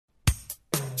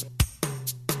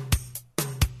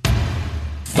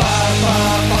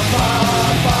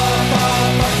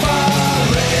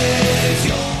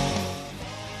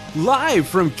Live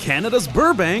from Canada's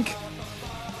Burbank,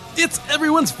 it's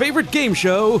everyone's favorite game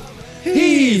show.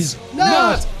 He's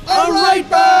not a right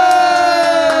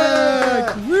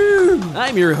back! Woo!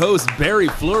 I'm your host, Barry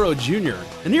Floro Jr.,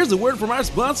 and here's a word from our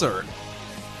sponsor.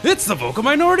 It's the Vocal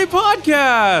Minority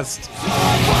Podcast!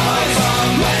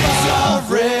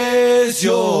 Raise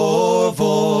your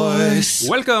voice.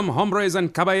 Welcome, hombres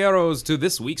and caballeros, to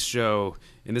this week's show.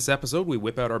 In this episode, we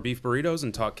whip out our beef burritos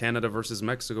and talk Canada versus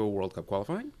Mexico World Cup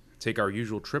qualifying, take our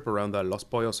usual trip around the Los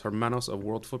Pollos Hermanos of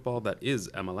world football that is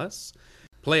MLS,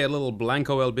 play a little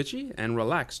Blanco El Bichi, and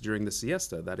relax during the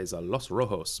siesta that is a Los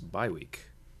Rojos bye week.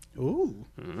 Ooh.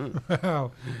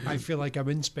 Wow. I feel like I'm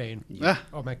in Spain. Yeah.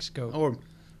 Or Mexico. Or,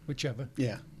 whichever.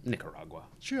 yeah. Nicaragua.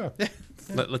 Sure.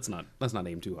 Let's not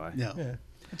aim too high. No. Yeah.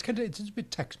 It's a bit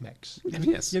Tex-Mex.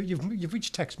 Yes. You've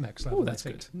reached Tex-Mex level. Oh, that's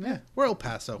I think. good. Yeah. We're El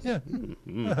Paso. Yeah.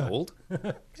 Old.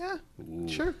 Yeah.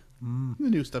 Sure. The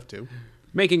new stuff, too.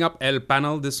 Making up El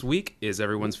Panel this week is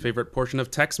everyone's favorite portion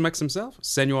of Tex-Mex himself,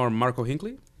 Senor Marco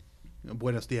Hinckley.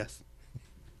 Buenos dias.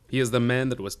 He is the man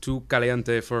that was too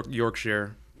caliente for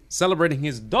Yorkshire. Celebrating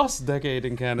his dos decade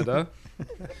in Canada,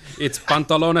 it's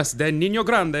Pantalones de Niño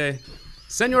Grande,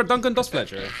 Senor Duncan Dos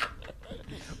Fletcher.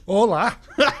 Hola.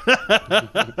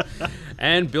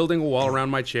 And building a wall around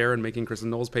my chair and making Chris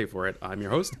and Knowles pay for it, I'm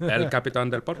your host, El Capitan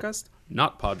del Podcast,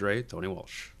 not Padre Tony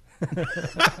Walsh.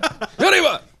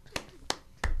 Arriba!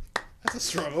 That's a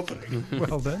strong opening.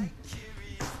 Well done.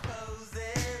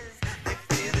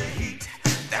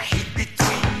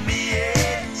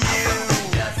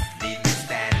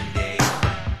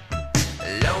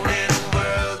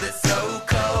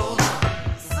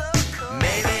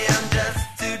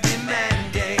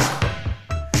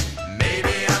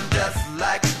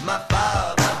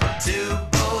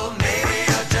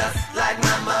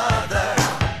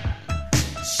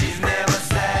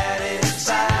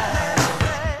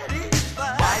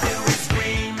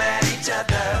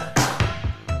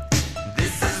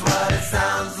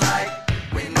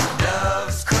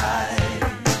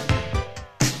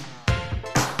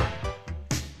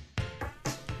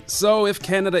 So if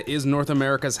Canada is North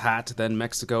America's hat, then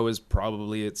Mexico is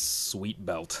probably its sweet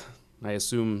belt. I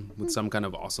assume with some kind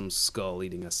of awesome skull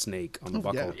eating a snake on the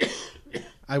buckle. Yeah.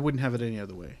 I wouldn't have it any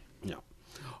other way. Yeah.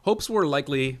 Hopes were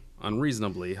likely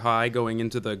unreasonably high going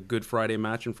into the Good Friday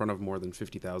match in front of more than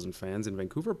 50,000 fans in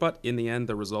Vancouver, but in the end,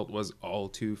 the result was all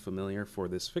too familiar for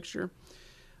this fixture.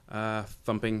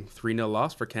 Thumping 3-0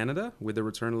 loss for Canada, with the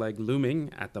return leg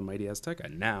looming at the mighty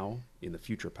Azteca, now in the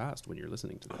future past when you're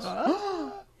listening to this.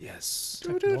 Yes.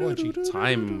 Technology.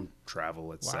 Time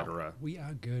travel, etc. Wow. We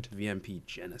are good. VMP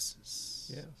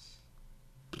Genesis. Yes.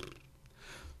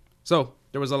 So,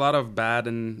 there was a lot of bad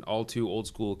and all too old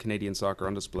school Canadian soccer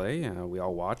on display. We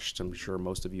all watched. I'm sure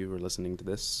most of you who are listening to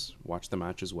this watched the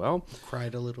match as well.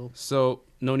 Cried a little. So,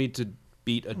 no need to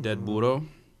beat a dead burro.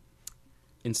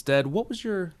 Instead, what was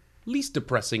your least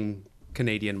depressing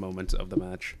Canadian moment of the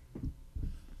match?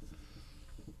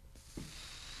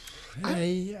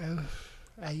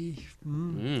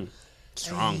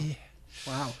 Strong.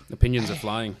 Wow. Opinions are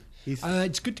flying.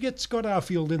 It's good to get Scott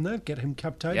Arfield in there. Get him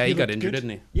captain. Yeah, he got looked injured, good. didn't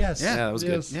he? Yes. Yeah, that was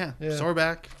good. Yeah. Yeah. Sore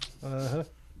back. Uh-huh.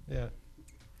 Yeah.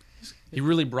 He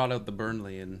really brought out the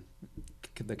Burnley in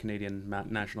the Canadian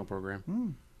national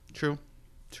program. True.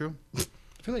 True.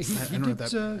 I feel like I don't know what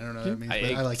that means, but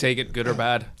I like take it good or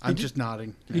bad. I'm just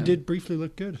nodding. He did briefly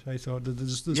look good. I thought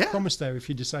there's Yeah. promise there if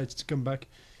he decides to come back.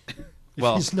 If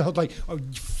Well- he's not like, oh,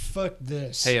 fuck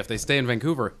this. Hey, if they stay in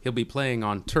Vancouver, he'll be playing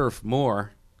on turf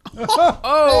more. Hey.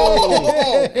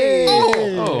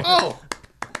 Oh.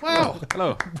 Wow.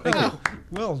 Hello. Thank you.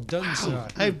 Well done, sir.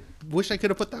 I wish I could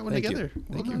have put that one Thank together. you.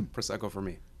 Thank you. Prosecco for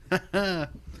me. Yeah,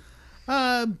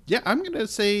 I'm going to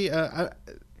say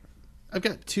I've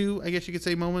got two, I guess you could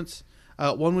say, moments.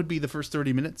 One would be the first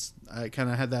 30 minutes. I kind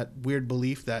of had that weird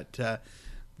belief that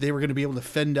they were going to be able to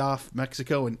fend off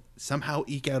Mexico and somehow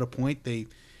eke out a point. They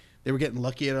were getting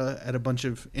lucky at a bunch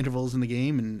of intervals in the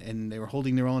game, and they were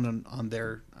holding their own on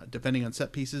their defending on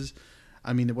set pieces.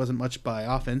 I mean, it wasn't much by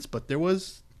offense, but there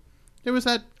was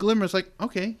that glimmer. It's like,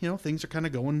 okay, things are kind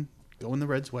of going the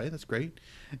Reds' way. That's great.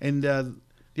 And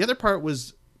the other part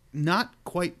was not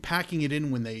quite packing it in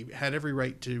when they had every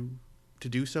right to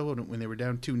do so, when they were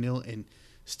down 2-0 and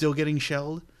still getting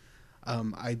shelled.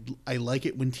 I like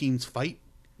it when teams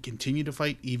continue to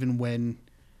fight, even when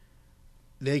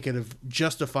they could have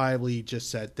justifiably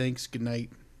just said thanks, good night,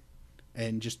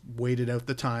 and just waited out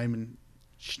the time and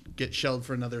get shelled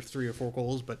for another 3 or 4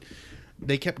 goals. But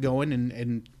they kept going,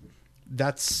 and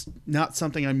that's not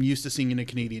something I'm used to seeing in a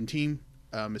Canadian team,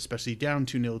 especially down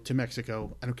 2-0 to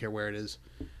Mexico. I don't care where it is.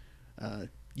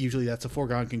 Usually that's a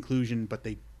foregone conclusion, but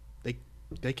they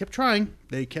they kept trying.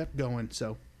 They kept going.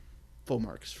 So, full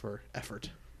marks for effort.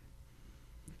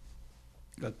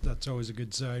 That's always a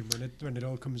good sign when it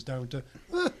all comes down to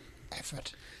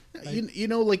effort. You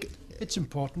know, like It's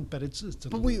important, but it's a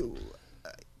but little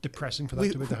depressing for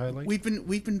that to be the highlight. We've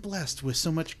been blessed with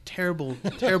so much terrible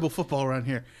football around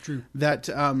here. True. That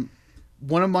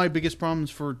one of my biggest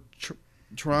problems for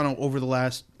Toronto over the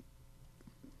last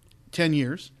 10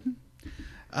 years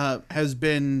has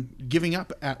been giving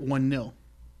up at 1-0,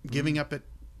 giving up at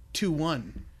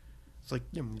 2-1. It's like,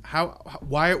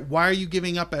 why are you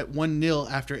giving up at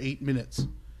 1-0 after 8 minutes?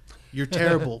 You're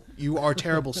terrible. You are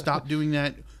terrible. Stop doing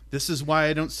that. This is why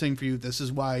I don't sing for you. This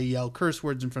is why I yell curse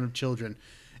words in front of children.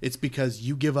 It's because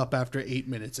you give up after 8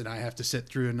 minutes and I have to sit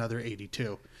through another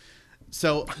 82.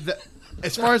 So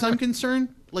as far as I'm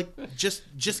concerned, like just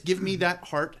give me that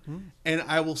heart and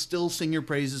I will still sing your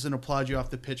praises and applaud you off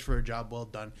the pitch for a job well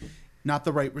done. Not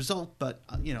the right result, but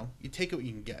you take it what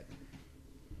you can get.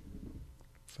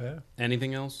 Fair.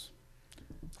 Anything else?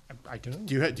 I don't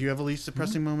know. Do you have a least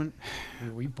depressing moment?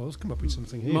 We both come up with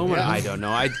something here. Moment? Yeah. I don't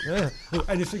know.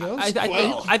 Anything else?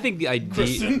 I think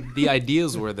the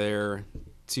ideas were there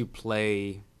to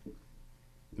play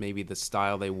maybe the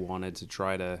style they wanted to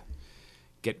try to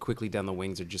get quickly down the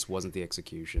wings. It just wasn't the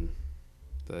execution.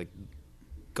 The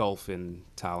gulf in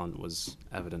talent was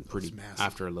evident pretty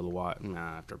after a little while.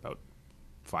 After about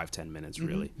 5-10 minutes,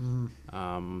 really.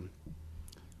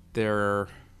 Their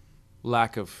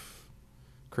lack of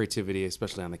creativity,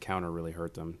 especially on the counter, really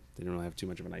hurt them. They didn't really have too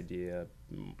much of an idea.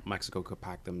 Mexico could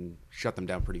shut them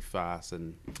down pretty fast,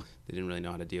 and they didn't really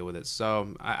know how to deal with it.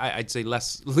 So I'd say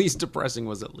least depressing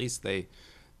was at least they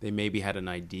maybe had an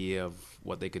idea of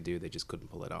what they could do. They just couldn't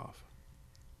pull it off.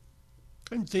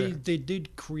 And they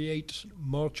did create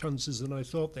more chances than I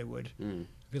thought they would. I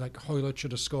feel like Hoylett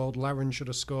should have scored, Laren should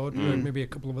have scored, maybe a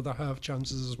couple of other half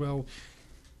chances as well.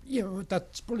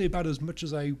 That's probably about as much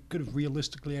as I could have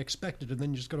realistically expected, and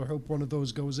then you just got to hope one of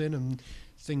those goes in and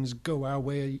things go our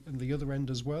way and the other end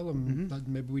as well, and that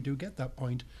maybe we do get that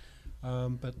point.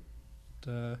 But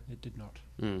it did not.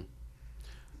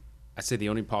 I'd say the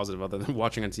only positive other than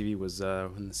watching on TV was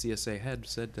when the CSA head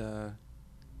said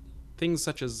things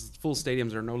such as full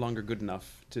stadiums are no longer good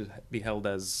enough to be held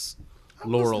as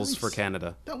laurels for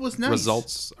Canada. That was nice.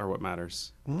 Results are what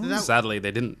matters. Sadly,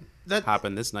 they didn't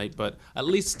happen this night, but at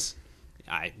least,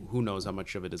 who knows how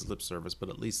much of it is lip service, but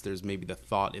at least there's maybe the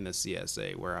thought in the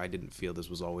CSA where I didn't feel this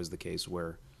was always the case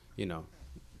where,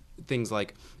 things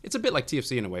like, it's a bit like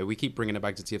TFC in a way. We keep bringing it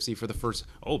back to TFC for the first,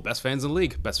 best fans in the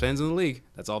league.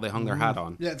 That's all they hung their hat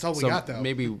on. Yeah, that's all we got, though.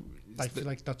 Maybe... I feel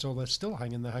like that's all they're still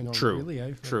hanging their hang on. True,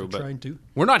 really. true. But trying to.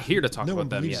 We're not here to talk No about one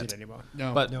them believes yet. it anymore.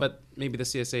 No. But maybe the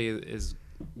CSA is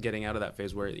getting out of that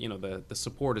phase where the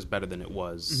support is better than it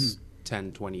was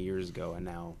 10, 20 years ago, and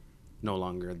now no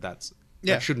longer that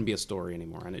shouldn't be a story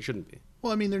anymore, and it shouldn't be.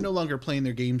 Well, I mean, they're no longer playing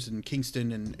their games in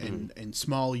Kingston and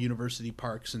small university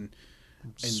parks and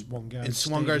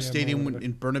Swangard Stadium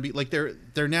in Burnaby. Like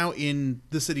they're now in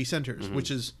the city centers,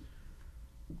 which is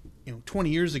 20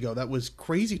 years ago that was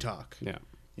crazy talk. Yeah.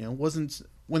 Wasn't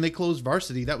when they closed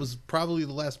Varsity, that was probably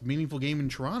the last meaningful game in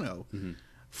Toronto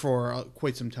for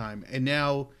quite some time. And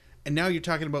now you're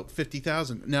talking about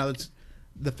 50,000. Now it's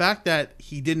the fact that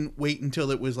he didn't wait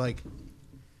until it was like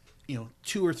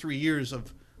 2 or 3 years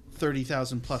of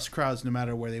 30,000 plus crowds no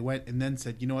matter where they went, and then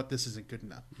said, you know what, this isn't good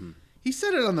enough. He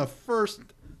said it on the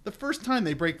first time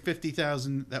they break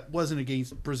 50,000 that wasn't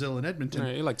against Brazil and Edmonton.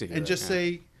 Right, you like to hear and that,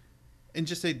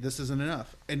 just say this isn't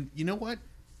enough. And you know what?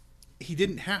 He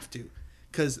didn't have to,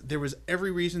 because there was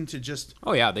every reason to just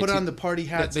put on the party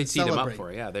hats they and teed celebrate. him up for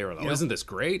it. Yeah, they were like, isn't this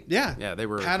great? Yeah. They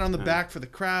were pat on the back for the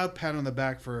crowd, pat on the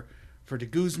back for de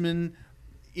Guzman,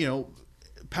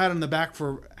 pat on the back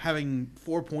for having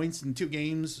 4 points in 2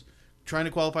 games, trying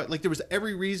to qualify. Like there was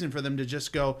every reason for them to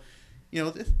just go,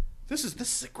 this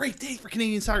is a great day for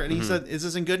Canadian soccer. And he said, this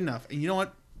isn't good enough. And you know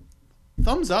what?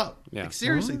 Thumbs up. Yeah. Like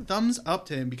seriously, thumbs up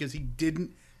to him, because he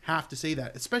didn't have to say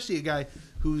that, especially a guy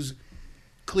who's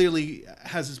clearly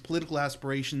has his political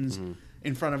aspirations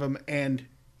in front of him, and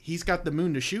he's got the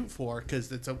moon to shoot for,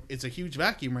 because it's a huge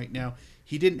vacuum right now.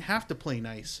 He didn't have to play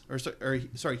nice, or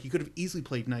he could have easily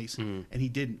played nice, and he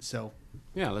didn't. So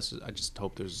yeah, I just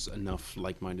hope there's enough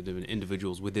like-minded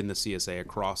individuals within the CSA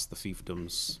across the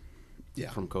fiefdoms,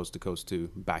 from coast to coast, to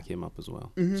back him up as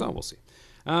well. So we'll see.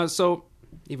 So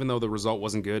even though the result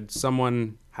wasn't good,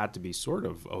 someone had to be sort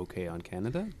of okay on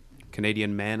Canada.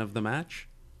 Canadian man of the match.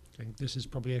 I think this is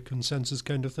probably a consensus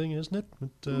kind of thing, isn't it?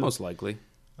 But, Most likely.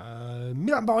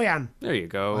 Milan Borjan. There you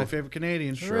go. my favorite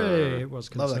Canadian. Hooray, it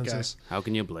was Love that consensus. How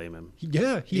can you blame him?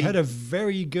 Yeah, he had a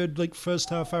very good first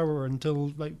half hour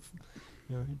until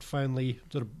it finally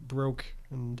sort of broke,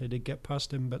 and they did get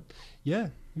past him. But yeah,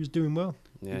 he was doing well.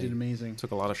 Yeah, He did amazing.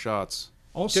 Took a lot of shots.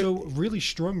 Also, really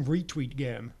strong retweet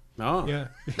game. Oh, Yeah.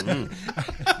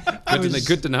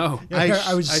 good to know. Yeah,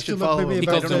 I was I should still follow up maybe him, He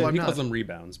but I about don't know why I'm he not. calls them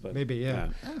rebounds, but maybe, yeah.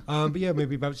 But yeah,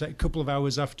 maybe about a couple of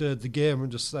hours after the game, I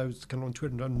was kind of on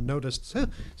Twitter and noticed seems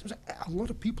like a lot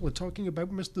of people are talking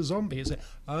about Mr. Zombie. It's like,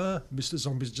 Mr.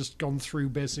 Zombie's just gone through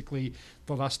basically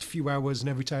the last few hours, and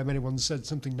every time anyone said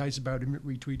something nice about him,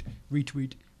 retweet,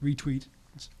 retweet, retweet.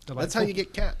 It's delightful. That's how you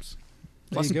get caps.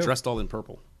 Plus you he go. dressed all in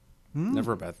purple.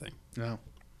 Never a bad thing. No.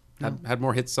 Had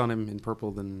more hits on him in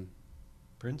purple than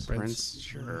Prince. Prince.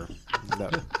 Sure,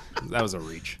 that was a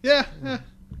reach. Yeah.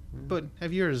 But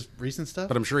have you heard his recent stuff?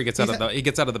 But I'm sure he gets out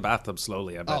of the bathtub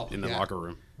slowly. I bet Oh, in the yeah. locker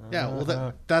room. Yeah,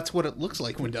 well, that's what it looks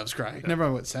like when doves cry. Never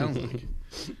mind what it sounds like.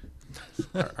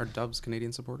 Are Dubs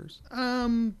Canadian supporters? They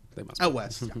must. Out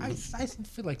west. I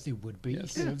feel like they would be.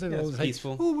 Yes. You know, they're Yes, always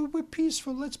peaceful. Like, oh, we're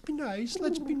peaceful. Let's be nice.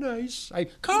 Let's be nice.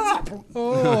 Cop.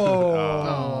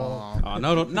 Oh. Oh,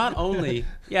 no, not only.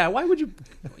 Yeah, why would you?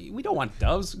 We don't want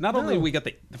doves. Not only we got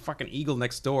the fucking eagle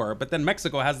next door, but then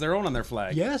Mexico has their own on their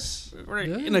flag. Yes. We're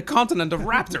Yeah. in a continent of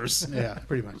raptors. Yeah,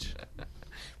 pretty much.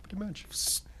 Pretty much.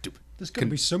 Stupid. There's got to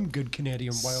be some good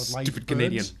Canadian wildlife. Stupid birds.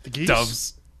 Canadian The geese?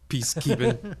 doves.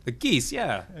 Peacekeeping. The geese,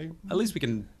 yeah. At least we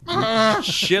can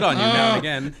shit on you now and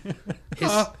again.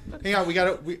 Hang on,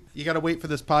 you gotta wait for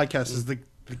this podcast as the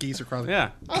geese are crawling. Yeah.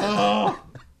 Oh,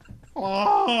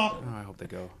 I hope they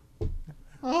go.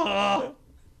 Duncan,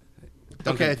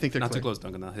 Okay, I think they're not clear. too close,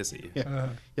 Duncan. They'll hiss at you.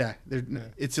 Yeah,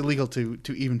 it's illegal to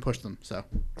even push them. So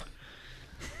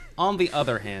On the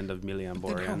other hand of Milian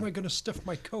Then how am I Borean, going to stuff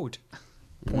my coat?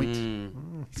 point.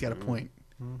 He's got a point.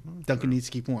 Duncan needs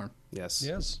to keep warm. yes,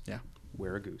 Yes. Yeah.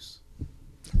 wear a goose,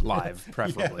 live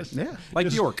preferably, Yes. Yeah. like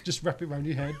just, York. Just wrap it around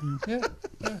your head. And,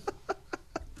 yeah.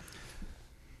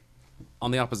 On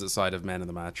the opposite side of man of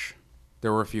the match,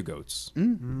 there were a few goats.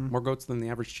 More goats than the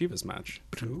average Chivas match.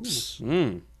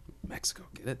 Mexico,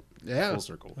 get it? Yeah. Full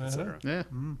circle, etc. Yeah.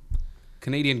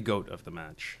 Canadian goat of the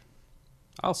match.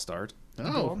 I'll start. Go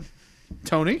Oh, on.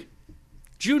 Tony?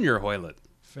 Junior Hoylett.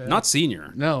 Fair. Not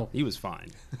senior. No. He was fine.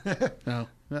 No.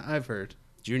 I've heard.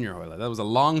 Junior Hoylett. That was a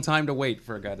long time to wait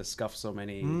for a guy to scuff so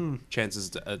many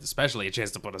chances, especially a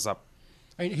chance to put us up.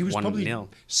 I mean, he was 1-0. probably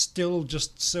still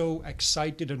just so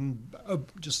excited and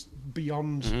just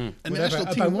beyond The whatever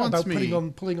national team wants about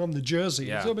me. pulling on the jersey.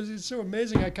 Yeah. It's so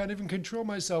amazing. I can't even control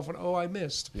myself. And I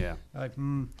missed. Yeah.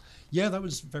 Yeah, that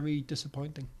was very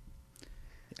disappointing.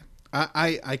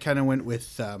 I kind of went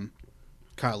with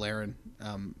Kyle Aaron.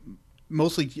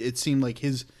 Mostly, it seemed like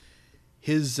his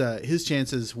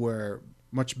chances were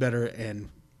much better and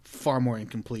far more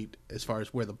incomplete as far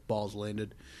as where the balls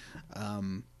landed.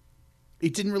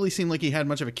 It didn't really seem like he had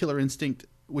much of a killer instinct,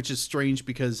 which is strange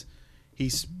because he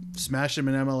smashed him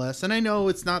in MLS. And I know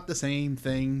it's not the same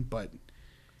thing, but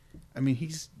I mean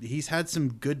he's had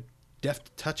some good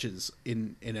deft touches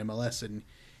in MLS, and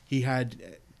he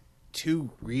had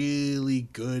two really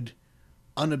good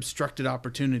unobstructed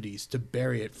opportunities to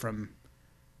bury it from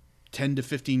 10 to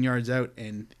 15 yards out,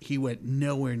 and he went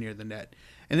nowhere near the net.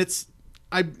 And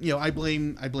I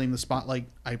blame the spotlight.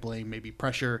 I blame maybe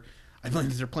pressure. I blame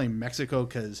that they're playing Mexico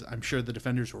because I'm sure the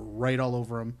defenders were right all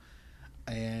over him,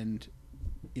 and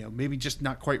maybe just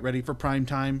not quite ready for prime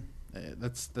time.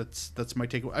 That's my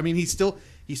takeaway. I mean, he's still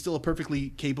a perfectly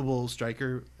capable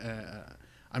striker.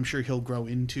 I'm sure he'll grow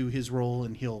into his role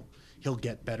and he'll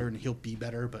get better and he'll be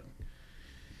better. But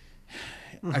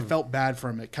I felt bad for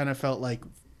him. It kind of felt like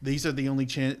these are the only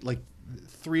chance, like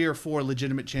 3 or 4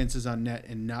 legitimate chances on net,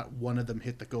 and not one of them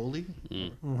hit the goalie.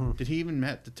 Did he even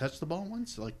have to touch the ball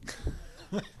once? Like,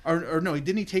 or no?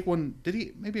 Didn't he take one? Did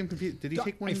he? Maybe I'm confused. Did he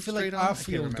take one I feel straight like on? I can't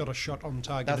Arfield remember. got a shot on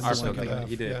target. That's in the the one second guy. half.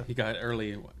 He did. Yeah. He got it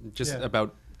early, just Yeah.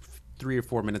 about 3 or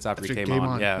 4 minutes after he came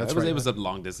on. Yeah, That's it was right. it was a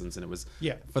long distance, and it was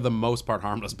for the most part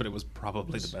harmless, but it was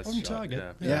probably the best on shot.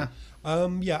 target. Yeah.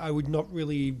 Yeah. I would not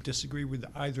really disagree with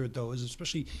either of those,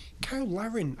 especially Kyle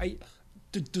Larin.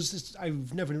 Does this?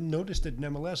 I've never noticed it in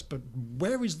MLS, but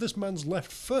where is this man's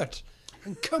left foot?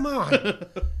 And come on.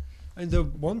 And the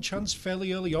one chance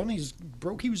fairly early on, he was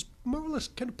more or less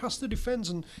kind of past the defence,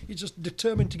 and he's just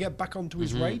determined to get back onto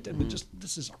his right. And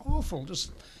this is awful.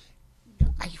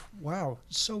 Wow,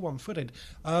 so one-footed.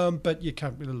 But you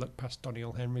can't really look past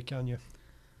Doniel Henry, can you?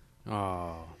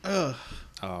 Oh. Ugh.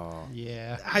 Oh.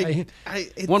 Yeah.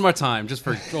 One more time, just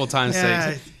for old time's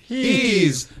Yeah. sake.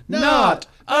 He's not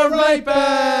a right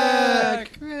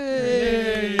back.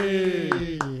 Yay.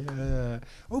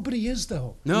 But he is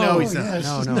though. No, he's not.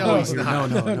 yes. No, he's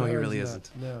not. No, he he's really not. isn't.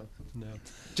 No.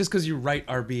 Just because you write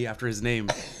RB after his name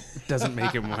doesn't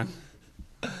make him one.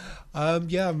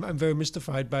 Yeah, I'm very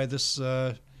mystified by this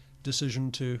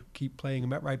decision to keep playing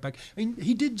him at right back. I mean,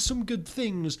 he did some good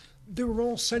things. They were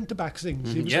all centre-back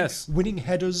things. He was Yes. winning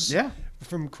headers Yeah.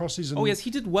 from crosses. And, Oh, yes, he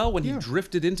did well when he Yeah.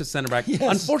 drifted into center back. Yes.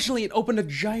 Unfortunately, it opened a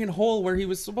giant hole where he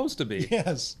was supposed to be.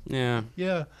 Yes. Yeah.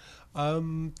 Yeah.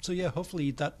 So yeah,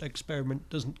 hopefully that experiment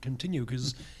doesn't continue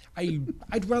because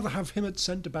I'd rather have him at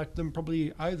centre back than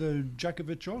probably either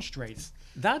Djakovic or Straith.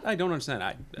 That I don't understand.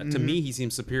 To me, he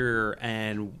seems superior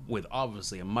and with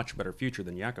obviously a much better future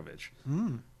than Jakovic.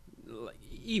 Like,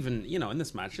 even, in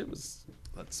this match, it was,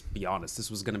 let's be honest, this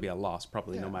was going to be a loss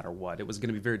probably no matter what. It was going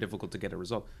to be very difficult to get a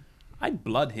result. I'd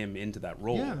blood him into that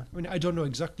role. Yeah, I mean, I don't know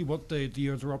exactly what the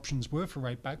other options were for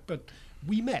right back, but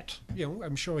we met.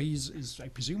 I'm sure I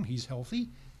presume he's healthy.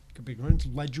 Could be going to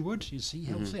Ledgerwood. Is he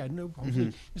healthy? I don't know.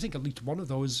 Hopefully, I think at least one of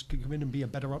those could come in and be a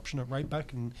better option at right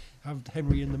back and have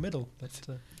Henry in the middle. But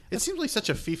It seems like such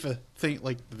a FIFA thing,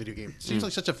 like the video game. It seems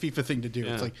like such a FIFA thing to do.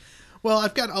 Yeah. It's like, well,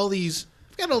 I've got all these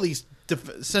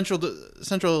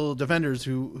central defenders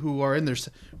who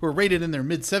are rated in their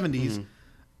mid 70s,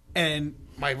 and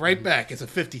my right back is a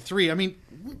 53. I mean,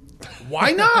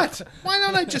 why not? Why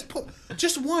not? I just put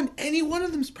just one. Any one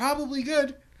of them's probably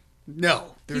good.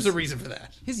 No, there's a reason for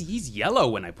that. He's yellow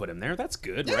when I put him there. That's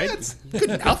good, Yeah, right? that's good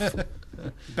enough.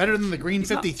 Better than the green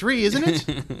 53, isn't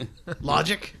it?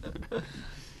 Logic.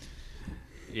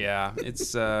 Yeah,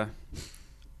 it's... I've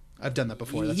done that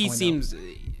before. That's he how I know. seems...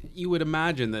 You would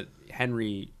imagine that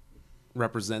Henry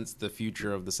represents the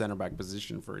future of the center back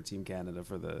position for Team Canada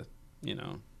for the,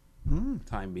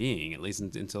 time being, at least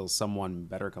until someone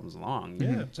better comes along.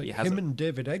 yeah, it's like He has him a- and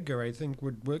David Edgar, I think,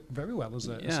 would work very well as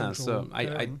a Yeah, central so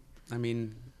pairing. I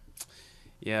mean,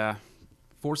 yeah,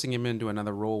 forcing him into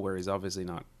another role where he's obviously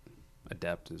not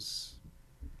adept is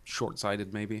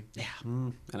short-sighted, maybe. Yeah.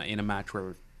 And in a match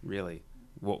where really,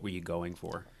 what were you going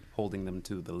for? Holding them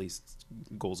to the least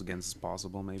goals against as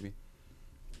possible, maybe.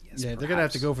 Yes, Yeah, they're gonna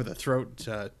have to perhaps. go for the throat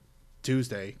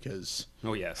Tuesday because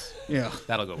Oh yes, yeah,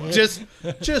 that'll go well. just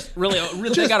really, they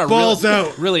just gotta balls really,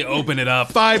 out. really open it up.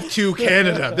 5-2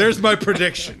 Canada. There's my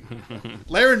prediction.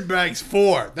 Larenbag's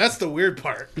 4. That's the weird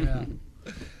part. Yeah.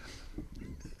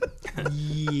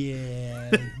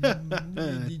 Yeah.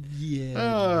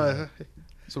 Yeah.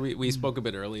 So we spoke a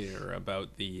bit earlier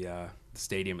about the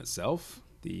stadium itself,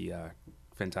 the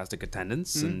fantastic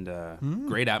attendance and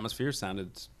great atmosphere.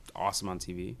 Sounded awesome on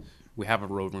TV. We have a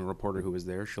roving reporter who was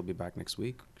there. She'll be back next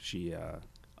week. She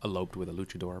eloped with a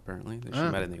luchador, apparently. That she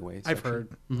met in the away I've section.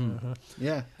 heard.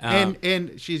 Yeah, Um,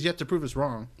 and she's yet to prove us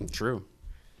wrong. True.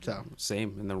 So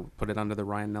Same. And put it under the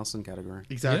Ryan Nelson category.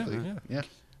 exactly. Yeah.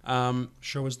 Yeah.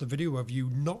 Show us the video of you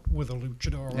not with a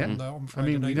luchador on I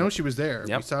Friday mean, night. we know she was there.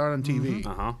 Yep. We saw it on TV.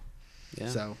 Uh-huh. Yeah.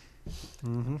 So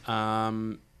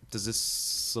Does this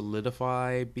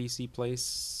solidify BC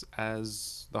Place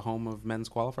as the home of men's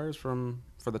qualifiers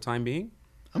for the time being?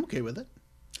 I'm okay with it.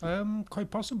 Quite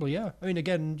possibly, yeah. I mean,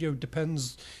 again,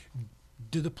 depends.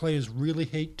 Do the players really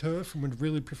hate turf and would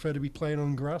really prefer to be playing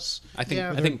on grass? I think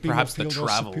Yeah. I think Whether it be perhaps the Nuffield or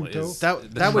travel Saputo. is That- the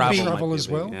that would be- might Travel be as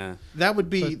the- well. Yeah. That would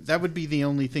be the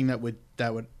only thing that would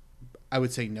I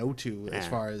would say no to as Yeah.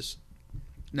 far as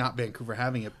not Vancouver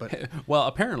having it. But Well,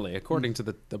 apparently, according to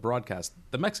the broadcast,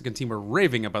 the Mexican team were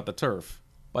raving about the turf,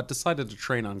 but decided to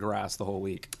train on grass the whole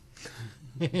week.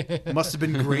 must have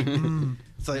been great.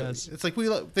 It's like Yes. it's like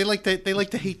they like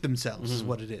to hate themselves is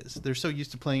what it is. They're so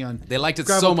used to playing on. They liked it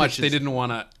gravel so much they pitches. didn't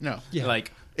want to No. Yeah. like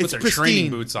put It's their pristine.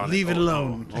 training boots on. Leave it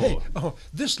alone. Oh.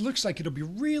 This looks like it'll be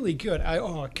really good.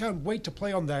 I can't wait to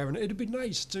play on there, and it'd be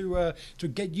nice to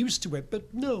get used to it.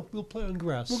 But no, we'll play on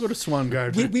grass. We'll go to Swan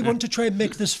Guard. we want to try and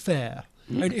make this fair.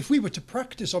 And if we were to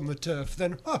practice on the turf,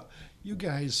 then you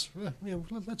guys,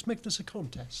 let's make this a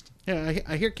contest. Yeah,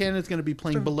 I hear Canada's going to be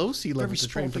playing below sea level very to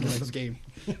train for the sporting next of game,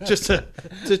 just to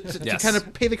Yes. kind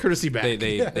of pay the courtesy back.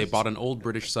 They bought an old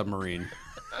British submarine.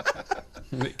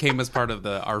 It came as part of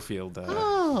the Arfield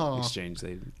exchange.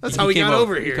 That's how we got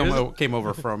over here, is it? Came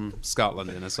over from Scotland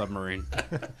in a submarine.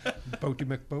 Boaty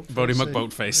McBoat. Bodie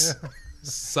McBoatface.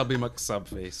 Subby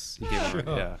McSubface. He came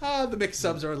over. Yeah. The mixed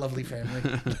subs are a lovely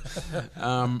family.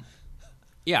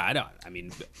 Yeah, I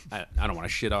don't want to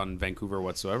shit on Vancouver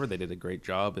whatsoever. They did a great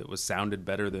job. It was sounded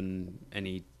better than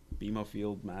any BMO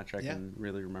Field match I can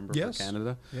really remember Yes. for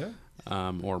Canada.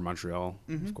 Yeah. Or Montreal,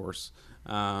 of course.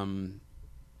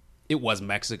 It was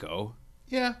Mexico,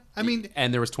 Yeah, I mean,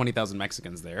 and there was 20,000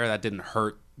 Mexicans there. That didn't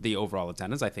hurt the overall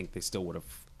attendance. I think they still would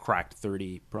have cracked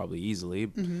 30 probably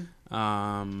easily.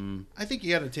 I think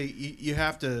you got to take you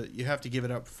have to give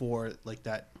it up for like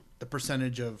that the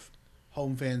percentage of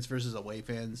home fans versus away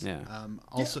fans. Yeah.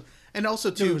 And also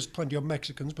There too. was plenty of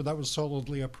Mexicans, but that was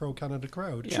solidly a pro-Canada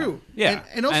crowd. True. Yeah,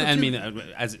 And also, I too- mean,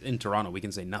 as in Toronto, we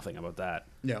can say nothing about that.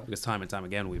 No. Because time and time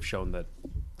again, we've shown that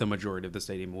the majority of the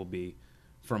stadium will be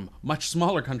from much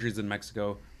smaller countries than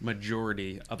Mexico,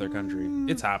 majority other country.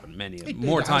 It's happened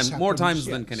more has times happened,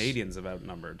 than yes. Canadians have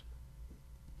outnumbered.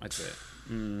 I'd say.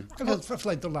 For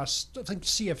like the last, I think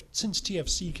since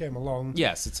TFC came along,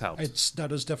 Yes, it's helped.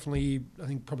 that has definitely, I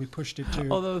think, probably pushed it to.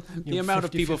 Although the amount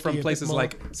of people from places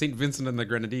like St. Vincent and the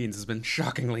Grenadines has been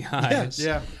shockingly high. Yes.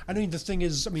 Yeah. I mean, the thing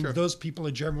is, those people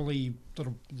are generally sort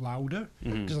of louder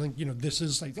because I think, this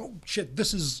is like, oh shit,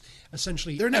 this is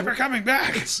essentially. They're never coming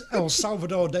back. It's El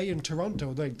Salvador Day in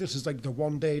Toronto. Like, this is like the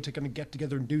one day to kind of get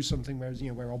together and do something, whereas,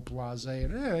 we're all blasé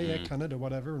and, Canada,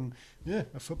 whatever, and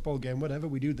a football game, whatever.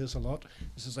 We do this a lot.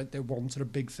 This is like their one sort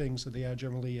of big thing, so they are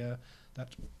generally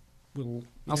that will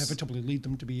inevitably lead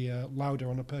them to be louder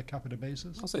on a per capita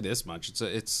basis. I'll say this much: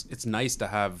 it's nice to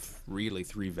have really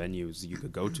 3 venues you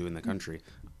could go to in the country.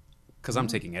 Because I'm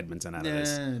taking Edmonton out of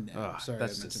this. No, Ugh, sorry,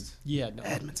 that's Edmonton. just Yeah, no.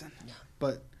 Edmonton.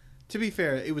 But to be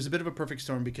fair, it was a bit of a perfect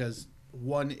storm because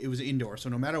 1, it was indoor, so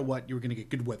no matter what, you were going to get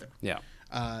good weather. Yeah.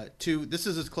 2, this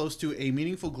is as close to a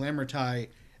meaningful glamour tie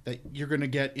that you're going to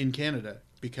get in Canada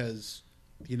because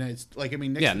the United, next to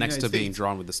the Next to United being States,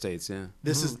 drawn with the States, yeah.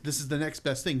 this is the next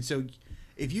best thing. So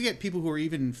if you get people who are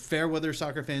even fair weather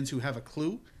soccer fans who have a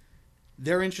clue,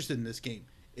 they're interested in this game.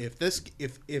 If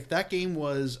that game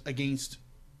was against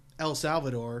El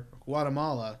Salvador,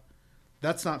 Guatemala,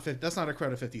 that's not a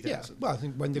crowd of 50,000. Yeah, well, I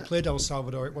think when they played El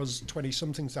Salvador, it was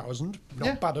 20-something thousand.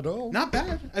 Not bad at all. Not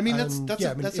bad. I mean, that's a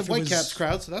if it Whitecaps was-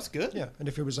 crowd, so that's good. Yeah, and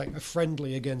if it was like a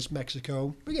friendly against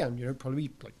Mexico, again, probably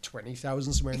like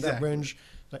 20,000 somewhere in that Exactly. range.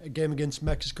 Like a game against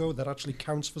Mexico that actually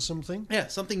counts for something. Yeah,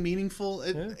 something meaningful.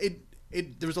 There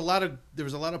was a lot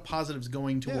of positives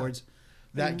going towards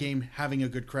that game having a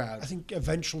good crowd. I think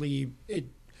eventually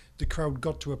the crowd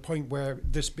got to a point where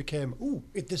this became,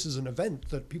 this is an event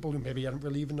that people who maybe hadn't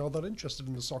really even all that interested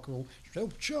in the soccer will,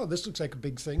 sure, this looks like a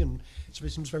big thing. And so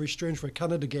it seems very strange for a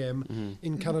Canada game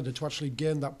in Canada to actually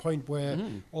gain that point where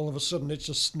all of a sudden it's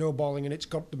just snowballing and it's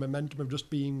got the momentum of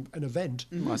just being an event.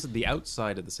 Well, I said the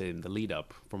outside of the stadium, the lead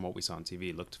up from what we saw on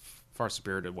TV, looked far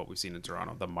superior to what we've seen in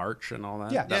Toronto. The march and all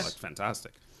that, Yeah. that Yes. looked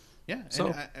fantastic. Yeah.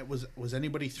 So- And was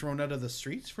anybody thrown out of the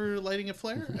streets for lighting a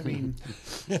flare? I mean,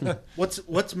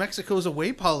 what's Mexico's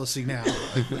away policy now?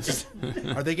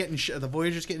 Are they getting the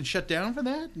Voyagers getting shut down for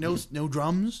that? No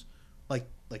drums, like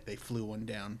they flew one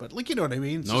down, but you know what I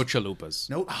mean. It's No just- chalupas.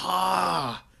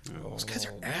 Those guys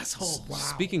are assholes. Wow.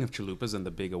 Speaking of chalupas and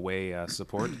the big away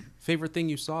support, favorite thing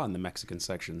you saw in the Mexican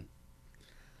section?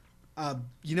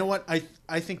 You know what?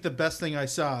 I think the best thing I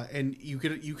saw, and you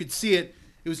could see it.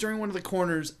 It was during one of the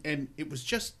corners, and it was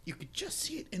you could just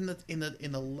see it in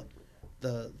the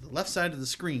left side of the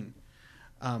screen.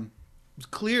 It was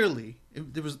clearly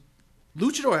there was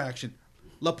luchador action.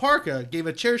 La Parca gave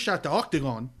a chair shot to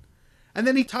Octagon, and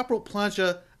then he top rope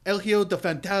plancha El Hijo de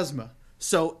Fantasma.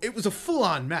 So it was a full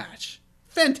on match.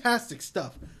 Fantastic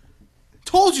stuff.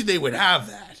 Told you they would have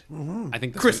that. I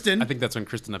think that's Kristen. I think that's when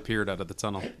Kristen appeared out of the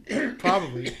tunnel.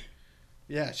 Probably.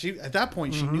 Yeah, she at that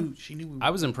point she knew. I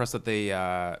was impressed that they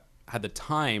had the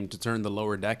time to turn the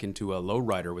lower deck into a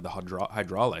lowrider with the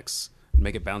hydraulics and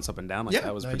make it bounce up and down like Yeah, that.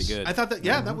 That was nice. pretty good. I thought that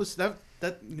that was that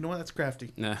you know what, that's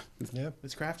crafty. Nah. Yeah.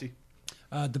 It's crafty.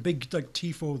 The big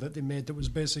tifo that they made that was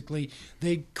basically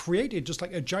they created just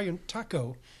like a giant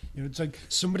taco. It's like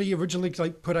somebody originally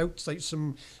put out like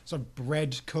some sort of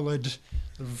bread coloured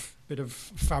sort of bit of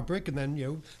fabric, and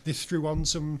then they threw on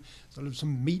some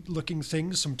meat looking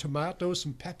things, some tomatoes,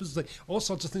 some peppers, all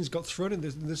sorts of things got thrown in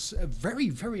this very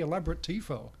very elaborate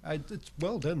tifo. It's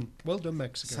well done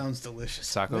Mexico. Sounds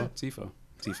delicious. Taco, tifo,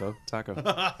 taco.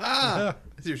 I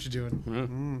see what you're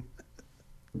doing.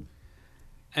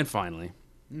 And finally,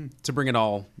 to bring it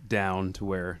all down to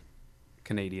where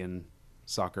Canadian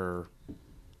soccer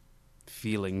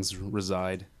feelings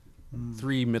reside,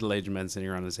 3 middle-aged men sitting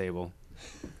around the table.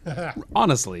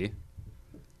 Honestly,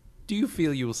 do you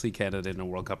feel you will see Canada in a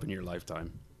World Cup in your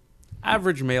lifetime?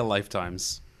 Average male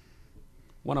lifetimes.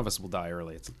 One of us will die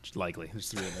early. It's likely. There's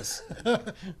 3 of us.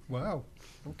 Wow.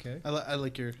 Okay. I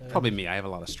like your. Probably me. I have a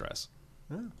lot of stress.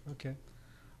 Oh, okay.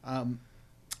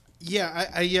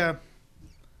 Yeah,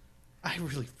 I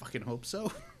really fucking hope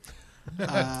so.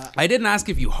 I didn't ask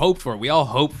if you hoped for it. We all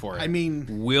hope for it. I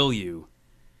mean, will you?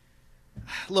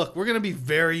 look, we're gonna be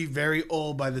very, very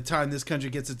old by the time this country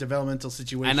gets its developmental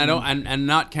situation. And I don't, and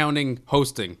not counting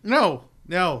hosting. No.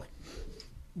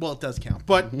 Well, it does count,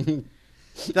 but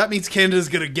that means Canada's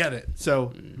gonna get it.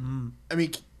 So, I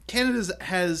mean, Canada's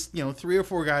has, 3 or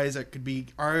 4 guys that could be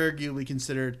arguably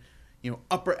considered,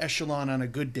 upper echelon on a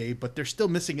good day, but they're still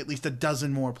missing at least a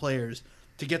dozen more players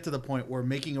to get to the point where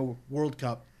making a World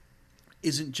Cup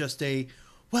isn't just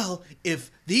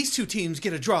if these 2 teams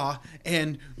get a draw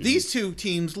and these 2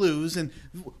 teams lose and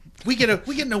we get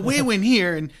an away win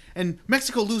here and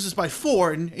Mexico loses by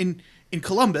 4 in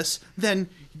Columbus, then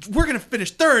we're going to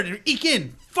finish 3rd and eke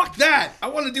in. Fuck that. I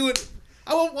want to do it.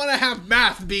 I don't want to have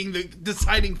math being the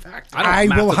deciding factor. I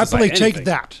will happily take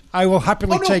that. I will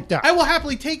happily take that. I will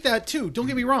happily take that too. Don't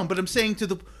get me wrong, but I'm saying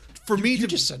you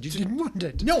just said you didn't want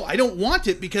it. No, I don't want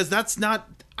it because that's not.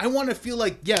 I want to feel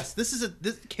like yes, this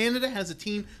Canada has a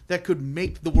team that could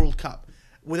make the World Cup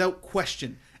without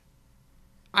question.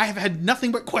 I have had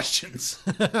nothing but questions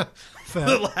for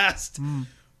the last.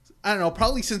 I don't know,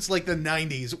 probably since like the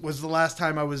 90s was the last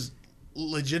time I was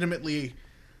legitimately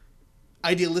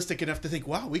idealistic enough to think,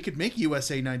 wow, we could make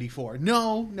USA 94.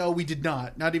 No, we did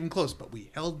not. Not even close. But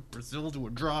we held Brazil to a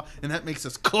draw, and that makes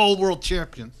us cold world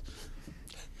champions.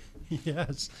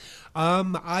 Yes.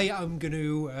 I am going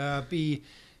to be,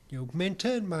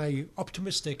 maintain my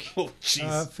optimistic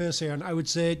first here. And I would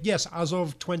say, yes, as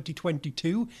of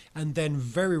 2022, and then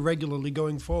very regularly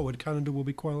going forward, Canada will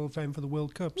be qualifying for the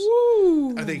World Cups.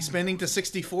 Woo! Are they expanding to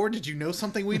 64? Did you know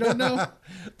something we don't know?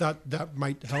 That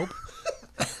might help.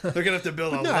 They're going to have to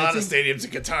build a lot of stadiums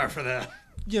in Qatar for that.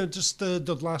 Just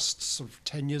the last sort of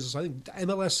 10 years, I think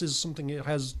MLS is something that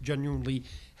has genuinely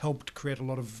helped create a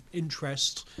lot of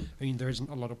interest. I mean, there isn't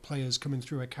a lot of players coming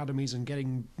through academies and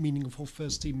getting meaningful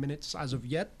first-team minutes as of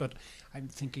yet, but I'm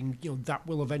thinking, that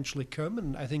will eventually come,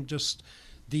 and I think just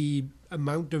the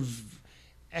amount of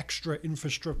extra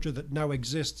infrastructure that now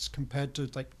exists compared to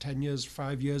like 10 years,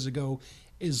 5 years ago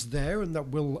is there, and that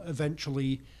will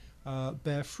eventually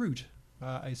bear fruit.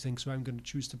 I think so. I'm going to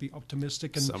choose to be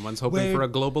optimistic. And someone's hoping for a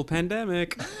global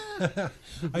pandemic.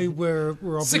 We're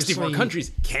obviously 64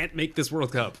 countries can't make this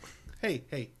World Cup.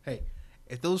 Hey!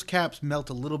 If those caps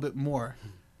melt a little bit more,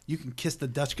 you can kiss the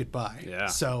Dutch goodbye. Yeah.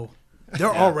 So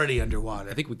they're already underwater.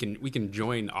 I think we can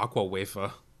join Aqua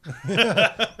UEFA.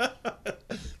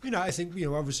 I think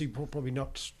obviously probably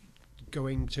not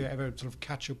going to ever sort of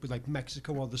catch up with like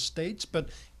Mexico or the States, but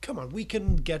come on, we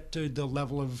can get to the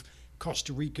level of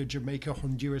Costa Rica, Jamaica,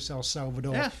 Honduras, El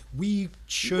Salvador. Yeah. We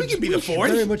can be the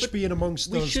fourth. Very much be in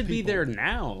amongst those. We should be there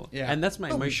now. Yeah. And that's my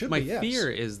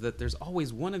fear is that there's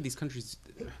always one of these countries.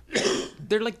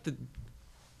 They're like the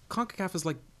CONCACAF is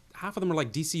like half of them are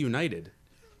like DC United.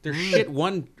 They're shit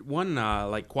one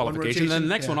like qualification, and then the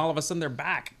next one all of a sudden they're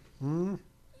back.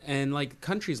 And like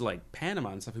countries like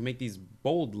Panama and stuff who make these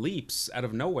bold leaps out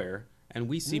of nowhere, and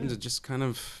we seem to just kind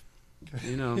of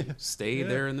stay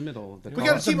there in the middle. Of the we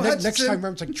got to see next time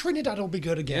around. It's like Trinidad will be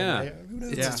good again. Yeah,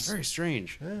 it's very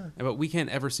strange. Yeah. But we can't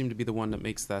ever seem to be the one that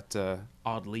makes that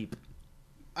odd leap.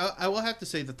 I will have to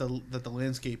say that the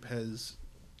landscape has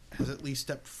at least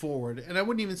stepped forward, and I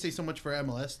wouldn't even say so much for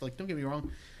MLS. Like, don't get me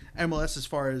wrong, MLS as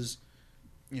far as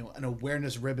an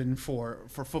awareness ribbon for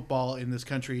football in this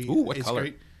country. Ooh, what color?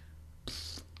 Great.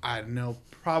 I don't know,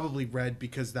 probably red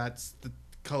because that's the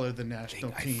color of the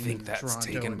national team. I think that's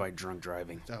Toronto taken by drunk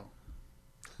driving.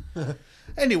 So,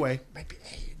 anyway, might be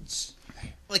AIDS.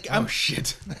 Like,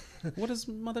 shit. What does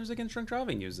Mothers Against Drunk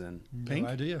Driving use then? Pink?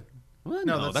 No idea. What?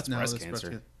 No, that's breast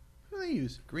cancer. What do they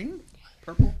use? Green?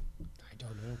 Purple? I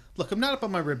don't know. Look, I'm not up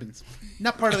on my ribbons.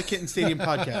 Not part of the Kitten Stadium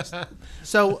podcast.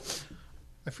 So,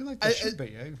 I feel like that should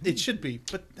be. It should be,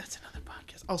 but that's another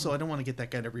podcast. Also, I don't want to get that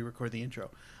guy to re-record the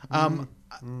intro.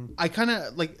 I kind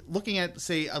of like looking at,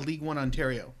 say, a League One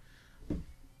Ontario.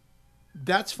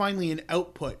 That's finally an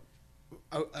output,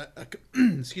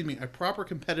 a proper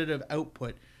competitive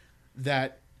output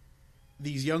that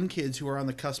these young kids who are on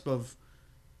the cusp of,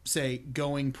 say,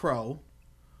 going pro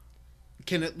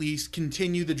can at least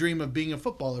continue the dream of being a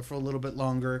footballer for a little bit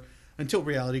longer until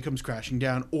reality comes crashing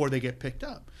down or they get picked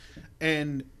up.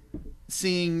 And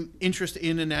seeing interest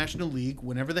in a national league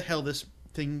whenever the hell this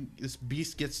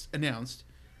beast gets announced,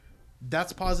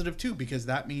 that's positive too, because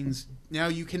that means now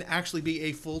you can actually be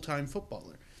a full-time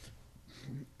footballer.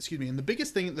 Excuse me. And the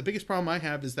biggest problem I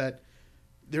have is that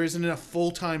there isn't enough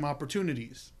full-time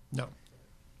opportunities. No.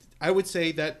 I would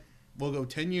say that we'll go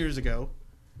 10 years ago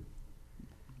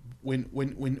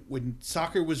when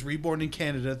soccer was reborn in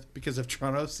Canada because of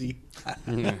Toronto FC.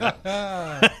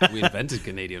 We invented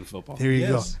Canadian football. There you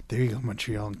go. There you go,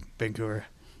 Montreal and Vancouver.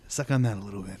 Suck on that a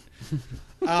little bit.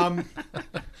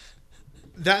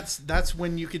 That's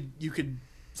when you could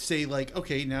say, like,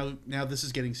 okay, now this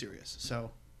is getting serious. So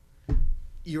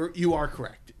you are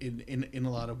correct in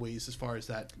a lot of ways as far as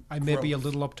that. I may be a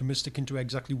little optimistic into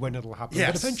exactly when it'll happen,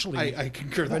 yes, but eventually I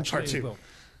concur that part too.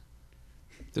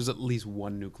 There's at least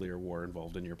one nuclear war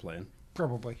involved in your plan.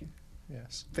 Probably.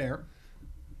 Yes. Fair.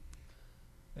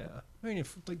 Yeah. I mean,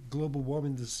 if like global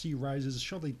warming, the sea rises,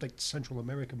 surely like Central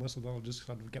America must have all just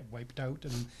kind of get wiped out,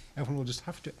 and everyone will just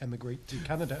have to emigrate to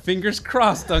Canada. Fingers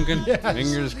crossed, Duncan. Yes.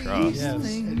 Fingers crossed. Yes.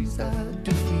 Things I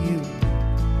do for you.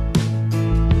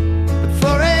 But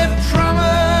for a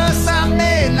promise I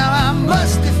made, now I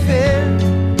must defend.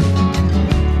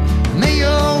 May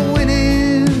your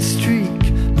winning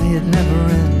streak, may it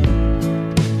never end.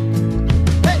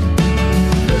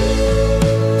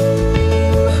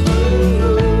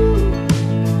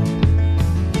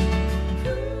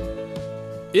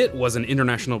 It was an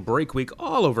international break week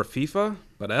all over FIFA,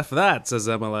 but F that, says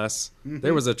MLS.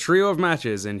 There was a trio of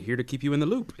matches, and here to keep you in the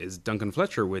loop is Duncan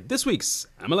Fletcher with this week's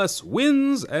MLS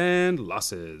wins and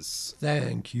losses.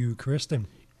 Thank you, Kristen.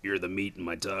 You're the meat in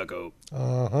my taco.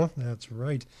 That's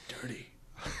right. Dirty.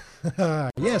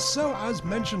 Yes, so as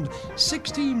mentioned,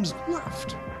 6 teams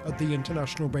left at the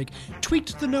international break.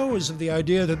 Tweaked the nose of the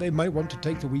idea that they might want to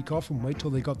take the week off and wait till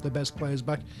they got their best players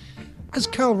back. As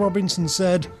Cal Robinson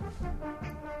said,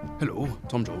 Hello,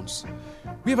 Tom Jones.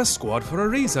 We have a squad for a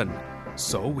reason,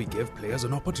 so we give players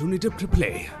an opportunity to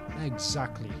play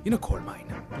exactly. in a coal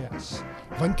mine. Yes.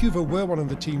 Vancouver were one of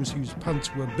the teams whose pants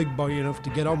were big boy enough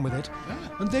to get on with it,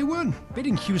 and they won,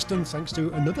 beating Houston thanks to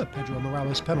another Pedro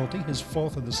Morales penalty, his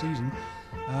 4th of the season,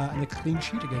 and a clean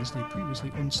sheet against a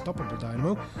previously unstoppable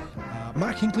Dynamo.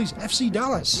 Mark Hinckley's FC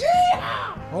Dallas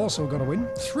also got a win,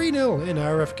 3-0 in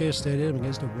RFK Stadium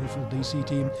against a woeful DC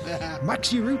team.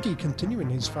 Max Urruti continuing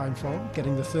his fine form,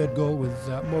 getting the 3rd goal with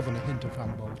more than a hint of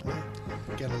handball.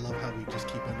 Gotta love how we just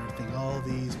keep unearthing all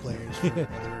these players from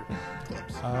other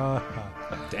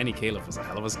clubs. Danny Califf was a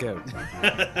hell of a scout.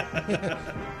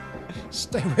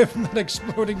 Stay away from that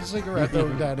exploding cigarette, though,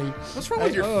 Danny. What's wrong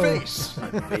with your face?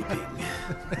 Vaping.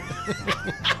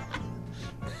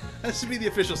 That should be the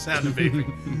official sound of vaping.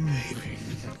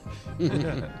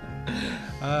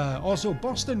 Also,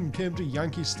 Boston came to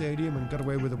Yankee Stadium and got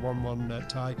away with a 1-1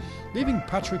 tie, leaving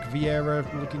Patrick Vieira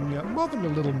looking more than a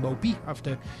little mopey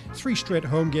after 3 straight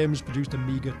home games produced a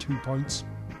meager 2 points.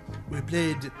 We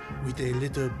played with a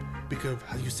little bit of,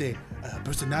 how you say,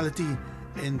 personality,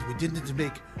 and we didn't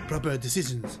make proper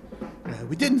decisions.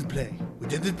 We didn't play. We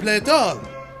didn't play at all.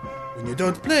 When you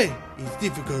don't play, it's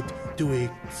difficult to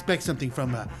expect something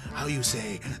from, how you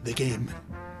say, the game.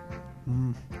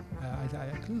 I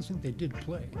clearly think they did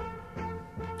play.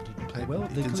 Didn't play It well. They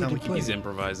didn't clearly sound did like play. He's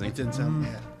improvising. It didn't sound,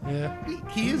 Yeah,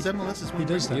 He is MLS's one. he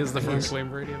does that. He is the He first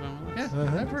flame radio of MLS.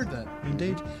 Yeah, I've heard that.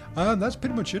 Indeed. That's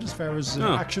pretty much it as far as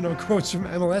Oh. action or quotes from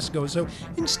MLS goes. So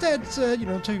instead,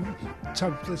 to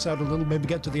talk this out a little, maybe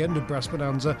get to the end of Brass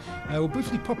Bonanza, we'll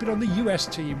briefly pop it on the US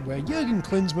team, where Jurgen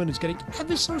Klinsmann is getting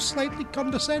ever so slightly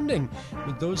condescending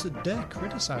with those that dare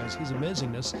criticize his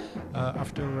amazingness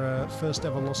after first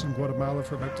ever loss in Guatemala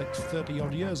for about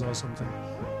 30-odd years or something.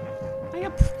 I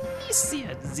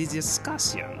appreciate the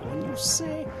discussion when you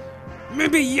say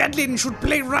maybe Yedlin should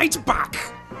play right back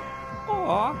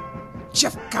or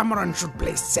Jeff Cameron should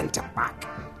play centre back.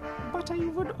 But I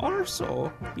would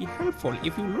also be helpful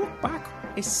if you look back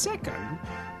a second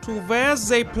to where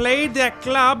they played their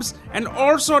clubs and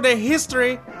also the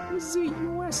history with the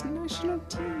US national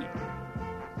team.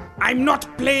 I'm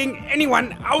not playing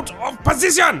anyone out of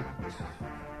position.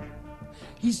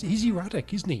 He's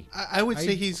erratic, isn't he? I would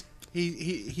say he's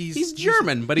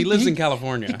German, but he lives in He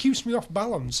California. keeps me off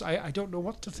balance. I don't know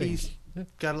what to think. He's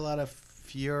got a lot of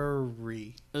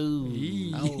fury. Ugh.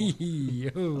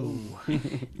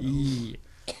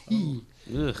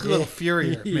 A little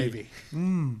furier, maybe.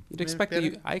 You'd expect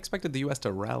I expected the U.S.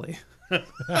 to rally.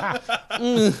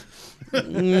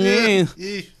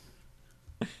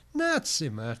 Not so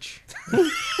much.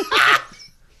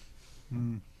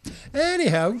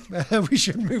 Anyhow, we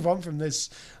should move on from this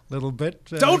little bit.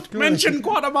 Don't go mention ahead.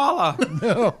 Guatemala.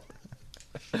 No.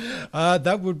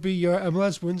 That would be your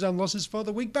MLS wins and losses for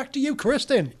the week. Back to you,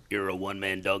 Kristen. You're a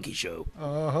one-man donkey show.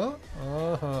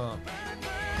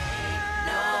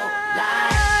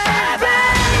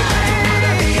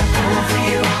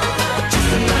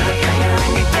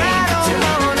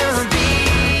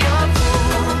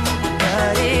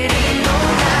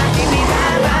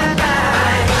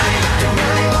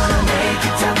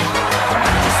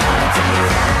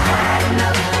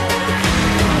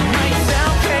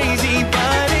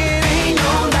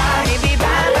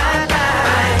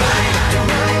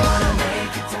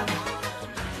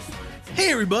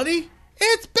 Hey, everybody!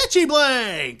 It's Bitchy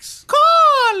Blanks!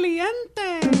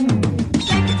 Caliente. Blankety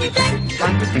blank,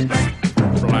 blankety blank.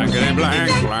 Blankety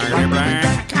blank,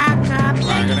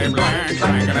 blankety blank,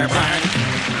 blankety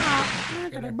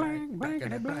blank.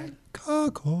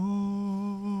 Caw-caw.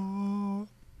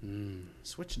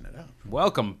 Switching it up.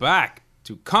 Welcome back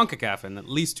to CONCACAF and at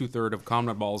least 2/3 of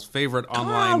CONMEBOL's favorite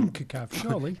online CONCACAF,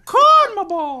 surely.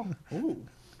 CONMEBOL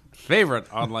favorite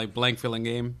online blank filling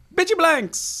game, Bitchy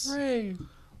Blanks. Hooray.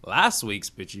 Last week's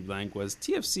Bitchy Blank was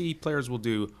TFC players will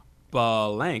do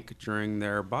blank during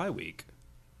their bye week.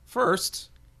 First,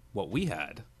 what we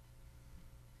had.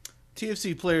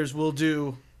 TFC players will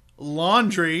do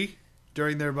laundry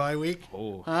during their bye week.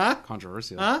 Oh, Huh?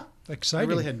 controversial. Huh? I Exciting.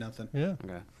 really had nothing. Yeah.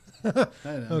 Okay. I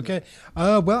don't know. Okay.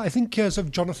 Well, I think sort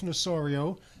of Jonathan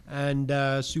Osorio and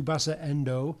Tsubasa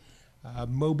Endo,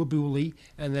 Mo Babuli,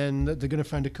 and then they're going to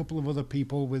find a couple of other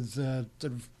people with sort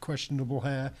of questionable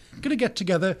hair. Going to get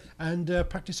together and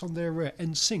practice on their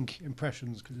NSYNC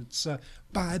impressions because it's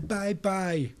bye bye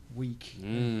bye week.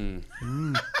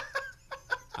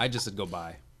 I just said go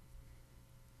bye.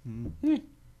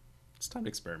 It's time to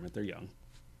experiment. They're young.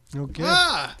 Okay.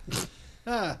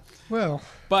 Well,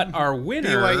 But our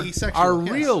winner, BYE sexual, our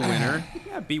yes. real winner,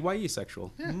 BYE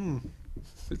sexual. It means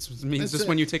That's just it.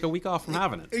 when you take a week off from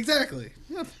having it. Exactly.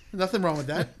 Nothing wrong with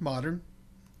that. Modern.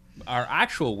 Our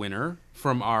actual winner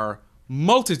from our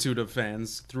multitude of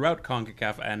fans throughout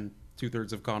CONCACAF and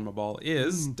 2/3 of CONMEBOL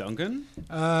is Duncan.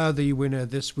 the winner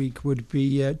this week would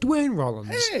be Dwayne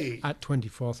Rollins Hey! at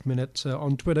 24th minute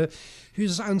on Twitter,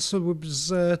 whose answer was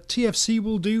TFC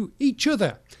will do each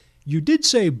other. You did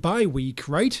say bye week,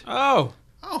 right? Oh,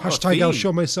 Hashtag I'll theme.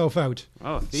 show myself out.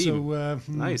 Oh, theme. So,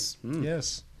 Nice.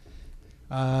 Yes.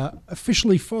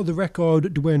 Officially, for the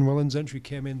record, Dwayne Rollins' entry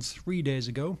came in 3 days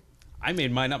ago. I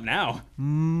made mine up now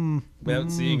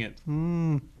without seeing it.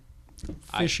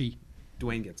 Fishy.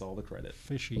 Dwayne gets all the credit.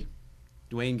 Fishy.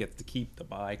 Dwayne gets to keep the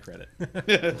bye credit.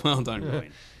 Well done,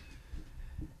 Dwayne.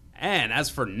 And as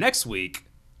for next week,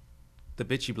 the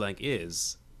Bitchy Blank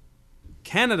is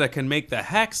Canada can make the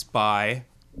hex by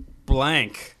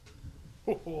blank.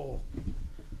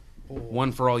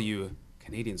 One for all you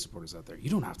Canadian supporters out there. You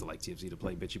don't have to like TFC to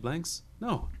play Bitchy Blanks.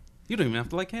 No, you don't even have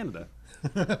to like Canada. You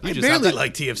just barely have to-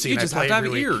 like TFC You and I just play have to have every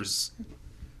week. ears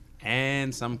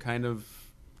and some kind of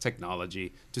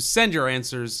technology to send your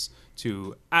answers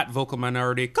to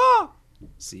 @VocalMinority,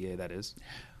 CA that is,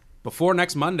 before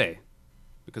next Monday.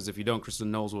 Because if you don't, Kristen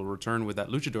Knowles will return with that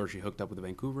luchador she hooked up with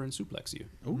Vancouver and suplex you.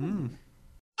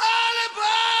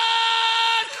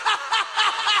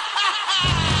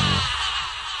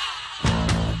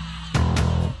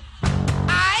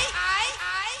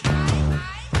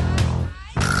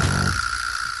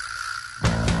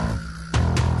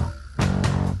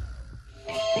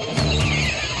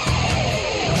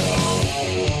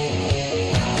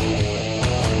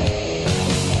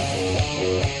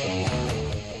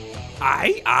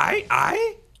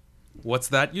 I? What's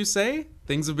that you say?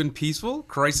 Things have been peaceful,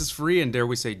 crisis-free, and dare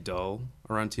we say dull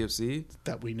around TFC?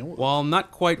 That we know of. While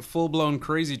not quite full-blown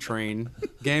crazy train,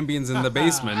 Gambians in the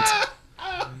basement.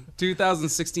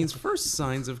 2016's first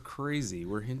signs of crazy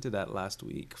were hinted at last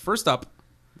week. First up,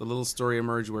 the little story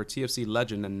emerged where TFC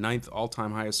legend and 9th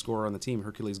all-time highest scorer on the team,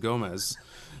 Hercules Gomez,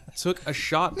 took a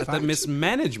shot at the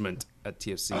mismanagement at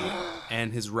TFC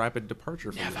and his rapid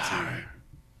departure from the team.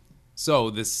 So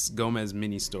this Gomez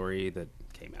mini story that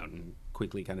came out and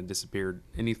quickly kind of disappeared.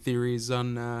 Any theories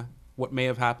on what may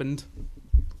have happened?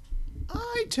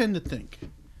 I tend to think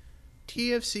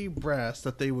TFC brass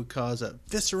that they would cause a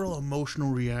visceral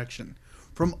emotional reaction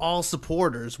from all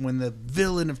supporters when the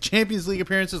villain of Champions League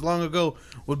appearances long ago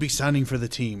would be signing for the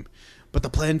team. But the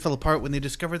plan fell apart when they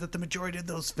discovered that the majority of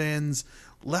those fans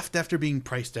left after being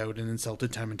priced out and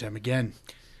insulted time and time again.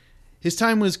 His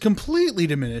time was completely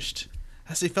diminished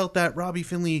as they felt that Robbie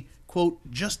Finley, quote,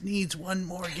 just needs one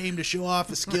more game to show off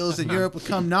his skills and Europe would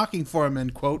come knocking for him,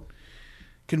 end quote,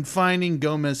 confining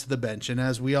Gomez to the bench. And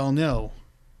as we all know,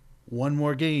 one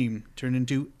more game turned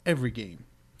into every game.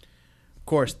 Of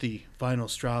course, the final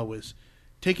straw was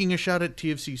taking a shot at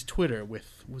TFC's Twitter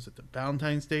with, was it the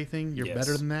Valentine's Day thing? You're Yes,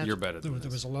 better than that? You're better than There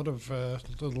was this. a lot of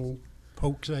little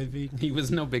pokes, Ivy. He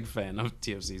was no big fan of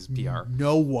TFC's PR.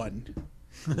 No one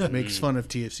makes fun of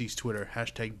TFC's Twitter.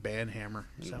 Hashtag banhammer.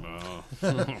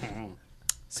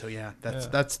 So yeah,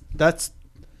 that's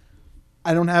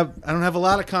I don't have a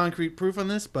lot of concrete proof on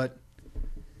this, but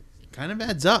kind of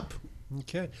adds up.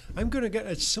 Okay, I'm going to get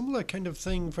a similar kind of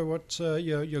thing for what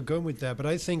you're going with there, but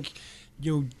I think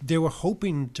they were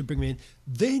hoping to bring him in.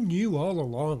 They knew all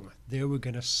along they were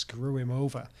going to screw him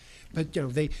over, But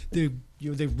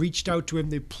they've reached out to him.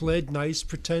 They played nice,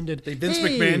 pretended. They Vince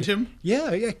McMahon'd him?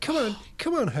 Yeah.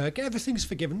 Come on, Herc. Everything's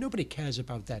forgiven. Nobody cares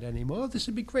about that anymore. This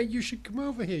would be great. You should come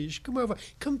over here. You should come over.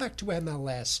 Come back to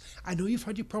MLS. I know you've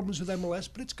had your problems with MLS,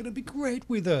 but it's going to be great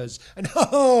with us. And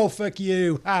fuck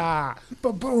you.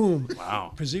 Boom.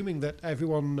 Wow. Presuming that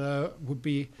everyone would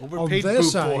be Overpaid on their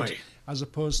poop side, boy. as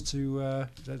opposed to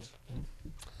that.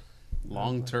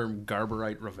 Long-term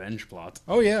Garberite revenge plot.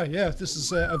 Oh yeah. This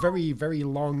is a very, very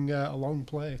long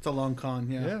play. It's a long con,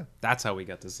 Yeah. That's how we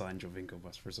got to sign Jovinko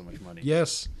Bus for so much money.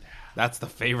 Yes. That's the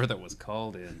favor that was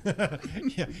called in.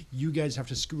 Yeah. You guys have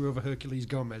to screw over Hercules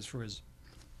Gomez for his.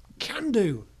 Can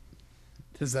do.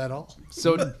 Is that all?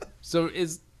 So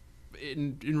is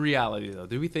in reality though,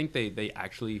 do we think they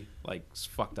actually like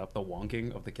fucked up the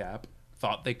wonking of the cap?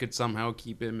 Thought they could somehow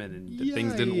keep him, and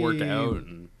things didn't work out.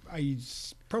 And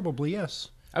Probably yes.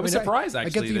 I was surprised, I get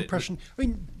actually, the that- impression.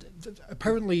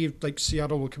 Apparently, like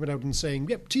Seattle were coming out and saying,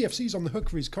 "Yep, TFC's on the hook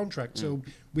for his contract, so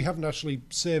we haven't actually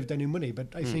saved any money."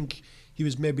 But I think he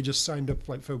was maybe just signed up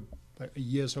like for like a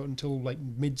year or so until like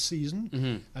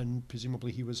mid-season, and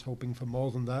presumably he was hoping for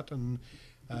more than that, and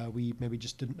we maybe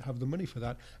just didn't have the money for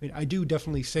that. I mean, I do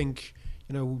definitely think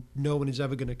no one is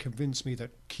ever going to convince me that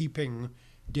keeping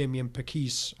Damien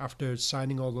Pekis after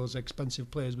signing all those expensive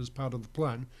players was part of the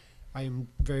plan. I am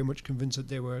very much convinced that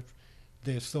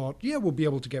they thought, we'll be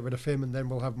able to get rid of him and then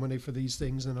we'll have money for these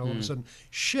things. And all of a sudden,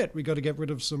 shit, we got to get rid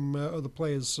of some other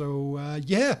players. So,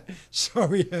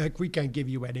 sorry, Herc, we can't give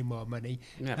you any more money.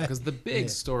 yeah, because the big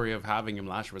story of having him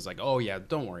last year was like, oh yeah,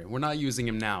 don't worry, we're not using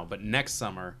him now, but next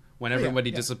summer when everybody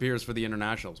disappears for the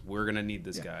internationals, we're gonna need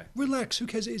this guy. Relax, who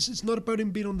cares? It's not about him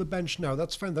being on the bench now.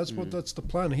 That's fine. That's that's the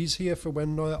plan. He's here for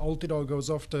when Altidore goes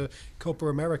off to Copa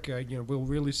America. We'll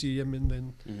really see him in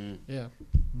then. Yeah.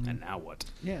 And now what?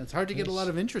 Yeah, it's hard to get a lot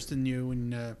of interest in you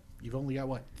when you've only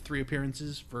got 3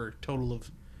 appearances for a total of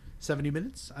 70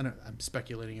 minutes. I'm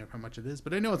speculating on how much it is,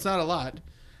 but I know it's not a lot.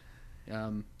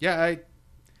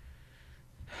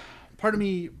 Part of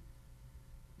me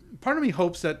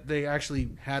hopes that they actually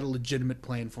had a legitimate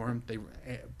plan for him.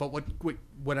 But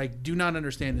what I do not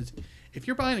understand is if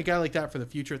you're buying a guy like that for the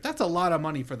future, that's a lot of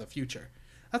money for the future.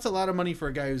 That's a lot of money for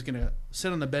a guy who's going to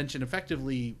sit on the bench and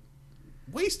effectively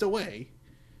waste away.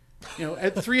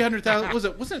 At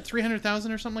 300,000, wasn't it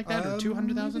 300,000 or something like that, or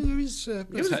 200,000? It was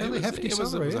a fairly hefty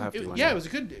salary. It was a hefty one,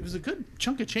 It was a good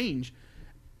chunk of change.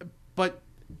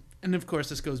 And of course,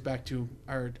 this goes back to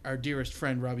our dearest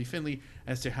friend Robbie Finley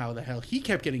as to how the hell he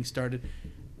kept getting started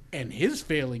and his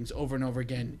failings over and over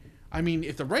again. I mean,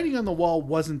 if the writing on the wall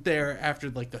wasn't there after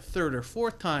like the third or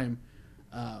fourth time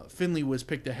Finley was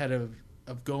picked ahead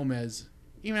of Gomez,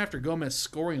 even after Gomez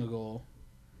scoring a goal,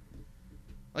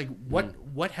 like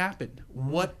what happened?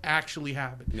 What actually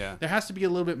happened? Yeah. There has to be a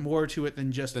little bit more to it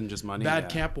than just money. bad Yeah.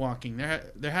 cap walking.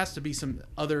 There has to be some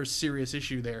other serious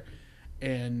issue there,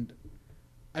 and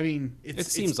I mean, It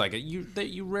seems like it.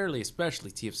 You rarely,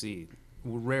 especially TFC,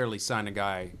 will rarely sign a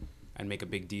guy and make a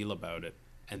big deal about it,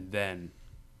 and then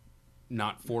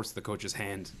not force the coach's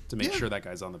hand to make sure that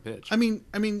guy's on the pitch. I mean,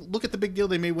 look at the big deal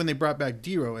they made when they brought back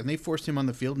Diro, and they forced him on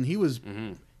the field, and he was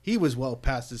well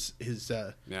past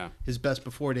his best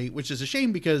before date, which is a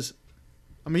shame because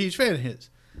I'm a huge fan of his.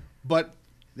 But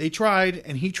they tried,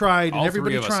 and he tried, and All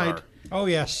everybody three of us tried. are. Oh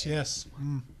yes.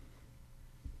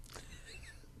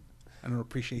 I don't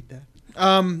appreciate that.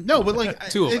 No, but like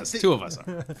Two of us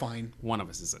are. fine. One of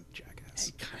us is a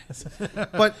jackass.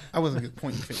 But I wasn't going to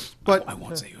point your fingers. But I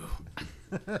won't say who.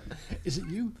 Is it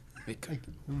you?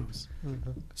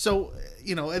 so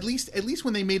at least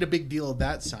when they made a big deal of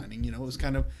that signing, it was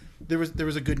kind of there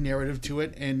was a good narrative to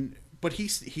it, but he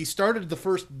started the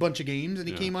first bunch of games and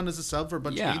he came on as a sub for a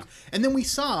bunch of games, and then we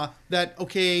saw that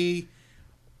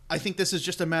I think this is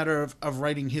just a matter of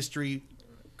writing history,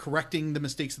 correcting the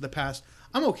mistakes of the past.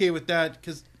 I'm okay with that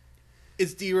because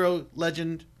it's Diro,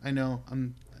 legend. I know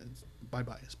I'm by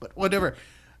bias, but whatever.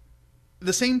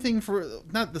 The same thing for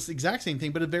not the exact same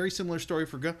thing, but a very similar story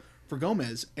for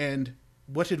Gomez. And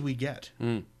what did we get?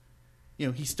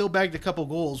 He still bagged a couple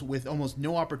goals with almost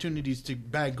no opportunities to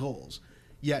bag goals,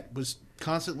 yet was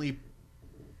constantly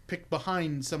picked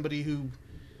behind somebody who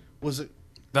was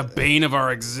The bane of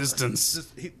our existence.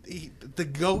 the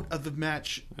GOAT of the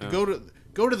match. The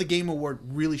Go to the Game Award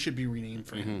really should be renamed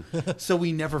for him, so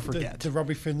we never forget. The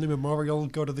Robbie Finley Memorial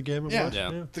Go to the Game Award.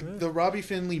 Yeah. The Robbie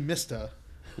Finley Mista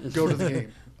Go to the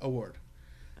Game Award,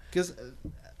 because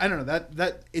I don't know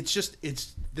that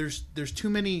it's there's too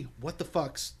many what the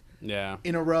fucks Yeah.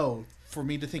 in a row for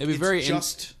me to think It'd be it's very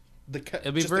just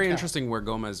It'll be very interesting where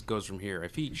Gomez goes from here.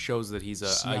 If he shows that he's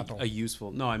Seattle. a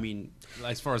useful... No, I mean,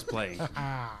 as far as playing.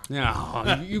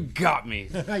 Yeah, you got me.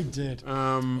 I did.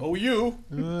 Oh, you.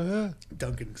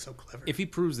 Duncan, so clever. If he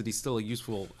proves that he's still a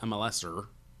useful MLSer,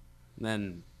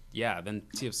 then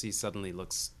TFC suddenly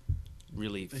looks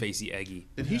really facey eggy.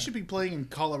 Then he should be playing in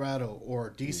Colorado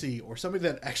or DC or somebody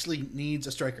that actually needs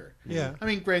a striker. Yeah. I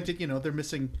mean, granted, they're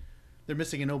missing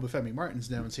an Obafemi Martins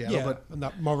now in Seattle, Yeah, but and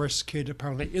that Morris kid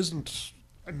apparently isn't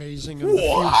amazing in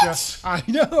What? the future. I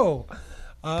know.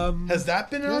 has that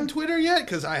been on Twitter yet?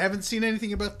 Because I haven't seen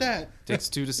anything about that. Takes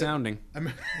two to sounding.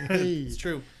 It's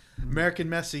true. American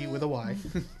Messi with a Y.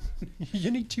 You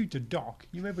need two to dock.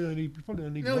 You probably only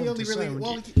need No, one you only to really. sound.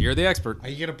 Well, You're the expert. are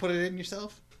you gonna put it in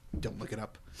yourself? Don't look it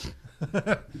up.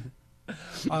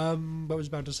 I was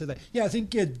about to say that. Yeah, I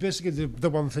think basically the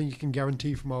one thing you can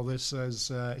guarantee from all this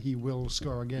is he will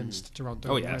score against Toronto.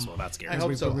 Oh, yes. And Well, that's I scary. As hope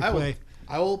we so. probably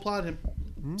I will applaud him.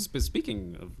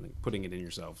 Speaking of putting it in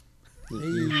yourself,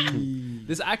 Hey.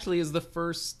 this actually is the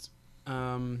first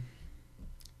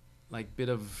bit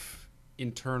of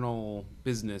internal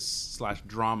business /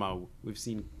 drama we've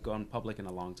seen gone public in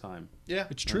a long time. Yeah,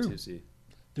 It's on true. TFC.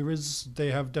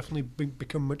 They have definitely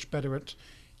become much better at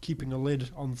keeping a lid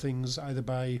on things, either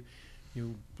by,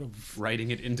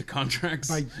 Writing it into contracts.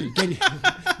 by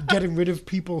getting rid of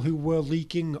people who were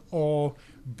leaking, or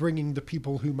bringing the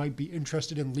people who might be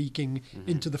interested in leaking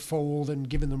into the fold and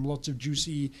giving them lots of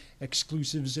juicy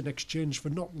exclusives in exchange for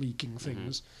not leaking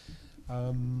things.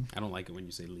 I don't like it when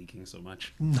you say leaking so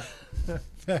much.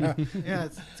 Yeah,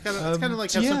 it's kind of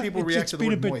like how some people react to the been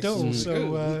word a bit moist. dull. It's like,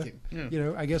 So "Ooh, leaking."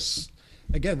 Yeah. I guess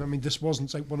again, I mean, this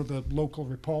wasn't like one of the local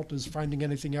reporters finding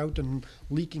anything out and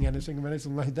leaking anything or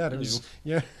anything like that. It was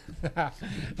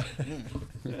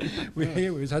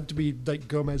it was had to be like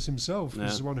Gomez himself,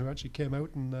 who's the one who actually came out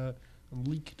and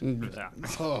leaked.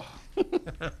 Oh,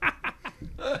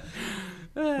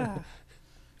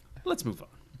 Let's move on.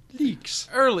 Leaks.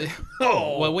 Early.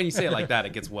 Oh, well, when you say it like that,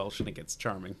 it gets Welsh and it gets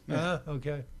charming.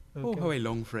 Okay. Oh, how I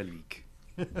long for a leak.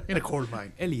 in a coal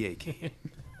mine. L-E-A-K.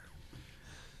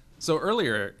 So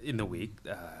earlier in the week,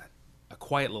 a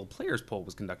quiet little players poll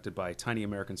was conducted by tiny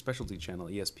American specialty channel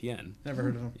ESPN Never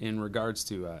heard of him. in regards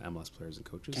to MLS players and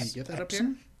coaches. Can you get that up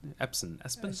here? Espen,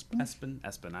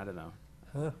 I don't know.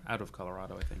 Out of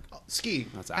Colorado, I think. Oh, skiing.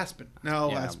 That's Aspen.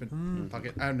 No, Yeah. Aspen. Fuck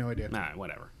it. I have no idea. Nah,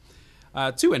 whatever.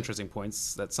 Two interesting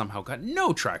points that somehow got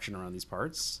no traction around these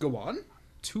parts. Go on.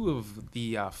 Two of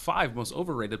the 5 most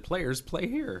overrated players play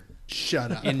here.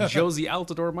 Shut up. In Josie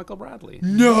Altidore, Michael Bradley.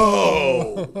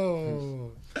 No.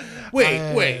 Oh,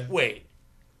 Wait.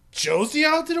 Josie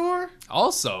Altidore?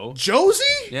 Also, Josie?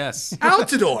 yes,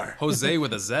 Altidore. Jose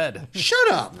with a Z.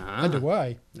 Shut up. I wonder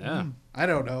why. Yeah. I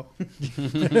don't know.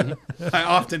 I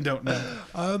often don't know.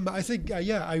 I think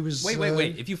I was.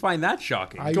 Wait. If you find that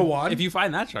shocking, Go on. If you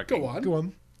find that shocking, Go on. Go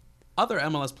on. Other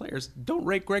MLS players don't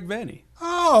rate Greg Vanny.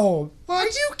 Oh, Are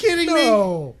you kidding me?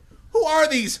 no! Who are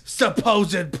these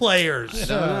supposed players?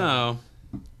 No.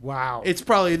 Wow. It's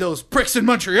probably those pricks in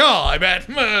Montreal, I bet.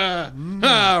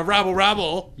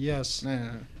 Rabble. Yes. Nah.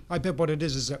 I bet what it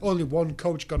is that only one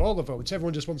coach got all the votes.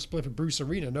 Everyone just wants to play for Bruce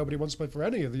Arena. Nobody wants to play for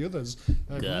any of the others.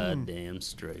 Like, Goddamn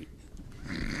straight.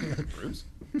 Bruce.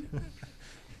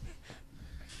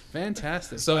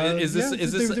 Fantastic. So is this yeah,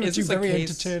 is they this were is two this a very case?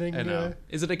 entertaining, I know.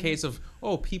 Is it a case of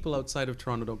people outside of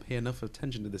Toronto don't pay enough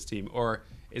attention to this team, or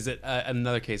is it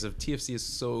another case of TFC is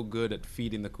so good at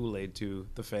feeding the Kool-Aid to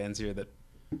the fans here that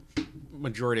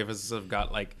majority of us have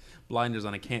got like blinders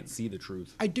on and can't see the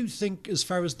truth? I do think, as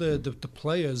far as the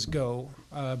players go,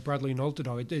 Bradley and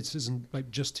Altidore, it isn't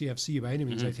like just TFC by any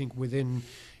means. I think within,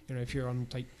 if you're on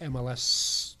like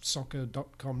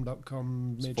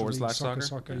MLSsoccer.com, Major League /soccer?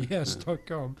 Soccer, yes,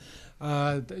 .com,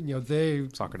 they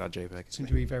Soccer.jpg. seem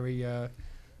to be very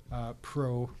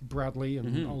pro Bradley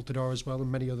and Altidore as well, and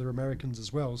many other Americans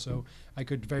as well. So I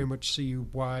could very much see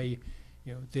why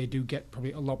they do get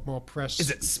probably a lot more press. Is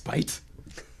it spite?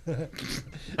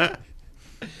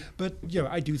 But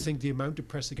I do think the amount of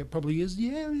press they get probably is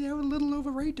they're a little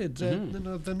overrated. They're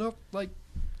not like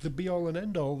the be all and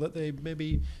end all that they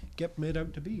maybe get made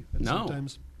out to be. And No.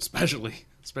 sometimes.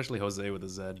 Especially Jose with a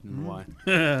Z and Y.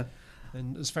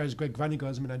 And as far as Greg Vanny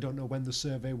goes, I mean, I don't know when the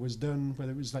survey was done,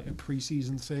 whether it was like a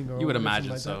pre-season thing or You would anything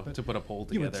imagine like so, that, but to put a poll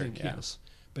you together. would think yeah. yes.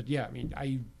 But yeah, I mean,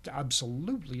 I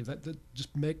absolutely that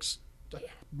just makes a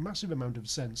massive amount of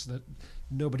sense that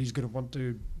nobody's going to want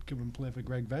to come and play for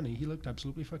Greg Vanny. He looked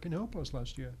absolutely fucking hopeless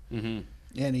last year. And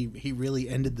he really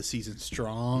ended the season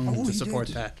strong Oh, to he support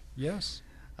did. that. Yes.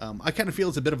 I kind of feel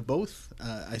it's a bit of both.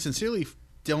 I sincerely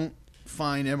don't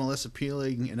find MLS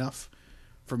appealing enough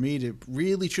for me to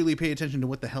really truly pay attention to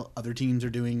what the hell other teams are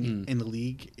doing in the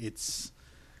league. It's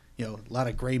a lot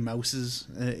of gray mouses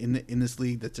in this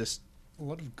league that just. A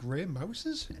lot of grey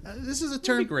mouses? This is a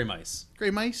term. Gray mice.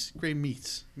 Gray mice? Gray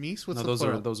meese. Meese? What's No, the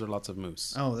plural? those are lots of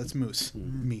moose. Oh, that's moose.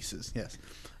 Mises, yes.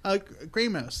 Gray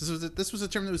mouse. This was a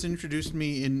term that was introduced to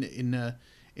me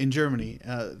in Germany.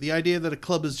 The idea that a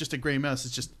club is just a gray mouse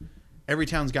is just every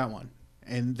town's got one,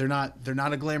 and they're not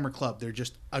a glamour club. They're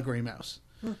just a gray mouse.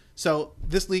 So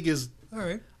this league is, All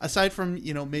right. aside from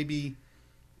maybe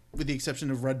with the exception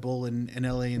of Red Bull and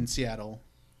LA and Seattle,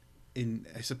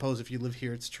 I suppose if you live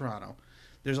here it's Toronto.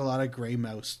 There's a lot of gray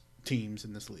mouse teams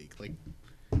in this league, like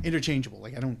interchangeable.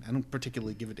 Like I don't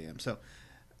particularly give a damn. So,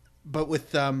 but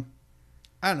with I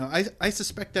don't know. I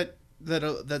suspect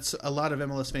that's a lot of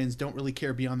MLS fans don't really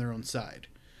care beyond their own side,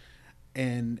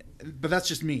 but that's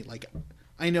just me. Like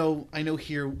I know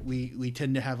here we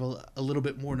tend to have a little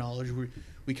bit more knowledge.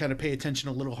 We kind of pay attention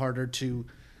a little harder to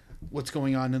what's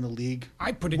going on in the league.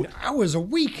 I put in hours a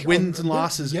week. Wins and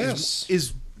losses Yes.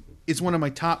 is one of my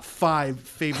top 5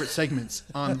 favorite segments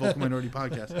on the Vocal Minority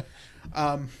Podcast.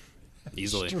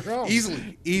 Easily. Strong.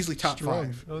 Easily top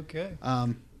Strong. 5. Okay.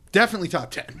 Definitely top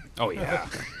 10. Oh yeah,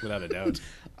 without a doubt.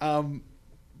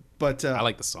 But I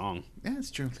like the song. yeah,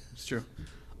 it's true. It's true.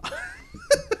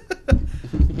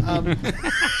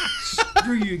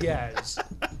 Screw you guys.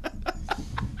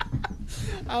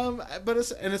 But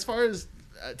as far as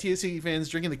TSC fans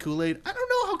drinking the Kool-Aid, I don't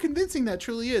know how convincing that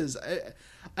truly is.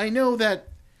 I know that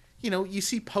you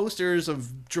see posters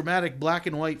of dramatic black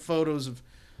and white photos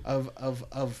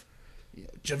of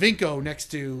Javinko next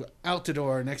to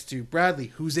Altidore next to Bradley,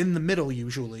 who's in the middle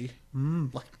usually.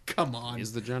 Like, come on.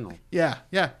 He's the general. Yeah,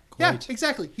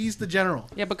 exactly. He's the general.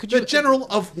 Yeah, but could the you- general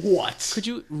of what? Could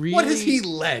you What has really- he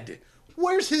led?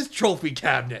 Where's his trophy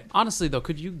cabinet? Honestly, though,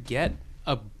 could you get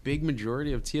a big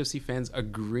majority of TFC fans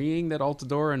agreeing that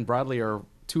Altidore and Bradley are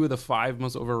 2 of the 5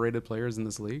 most overrated players in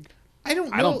this league? I don't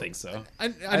know. I don't think so. I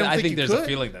don't I think, think you there's could. a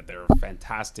feeling that they're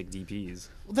fantastic DPs.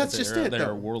 Well, that's That just they're- it, They're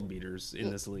though. world beaters in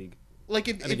this league. Like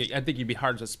I think you'd be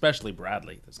hard, especially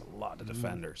Bradley. There's a lot of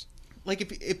defenders. like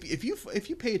if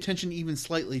you pay attention even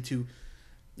slightly to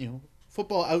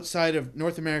football outside of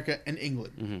North America and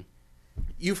England,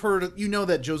 you've heard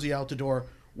that Josie Altidore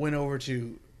went over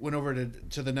to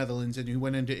the Netherlands, and he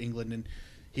went into England, and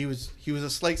he was a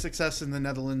slight success in the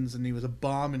Netherlands, and he was a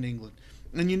bomb in England.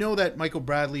 And that Michael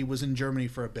Bradley was in Germany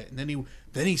for a bit, and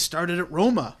then he started at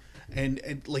Roma, and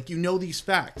like these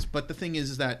facts. But the thing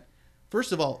is that,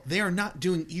 first of all, they are not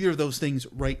doing either of those things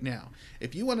right now.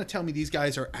 If you want to tell me these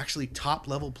guys are actually top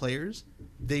level players,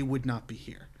 they would not be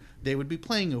here. They would be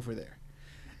playing over there.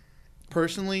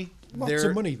 Personally, Lots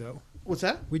of money, though. What's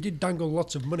that? We did dangle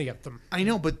lots of money at them. I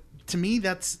know, but to me,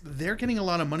 they're getting a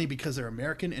lot of money because they're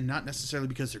American and not necessarily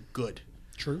because they're good.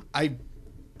 True. I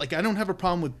don't have a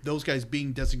problem with those guys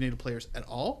being designated players at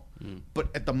all, but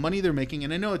at the money they're making,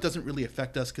 and I know it doesn't really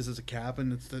affect us because it's a cap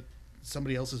and it's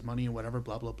somebody else's money and whatever,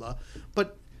 blah blah blah.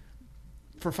 But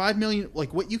for $5 million,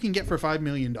 like what you can get for $5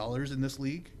 million in this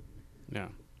league, Yeah.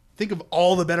 think of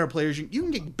all the better players you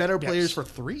can get. Better players for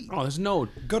 $3. Oh, there's no.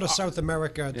 Go to South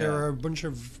America. There yeah. are a bunch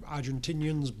of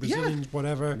Argentinians, Brazilians,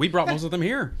 whatever. We brought most of them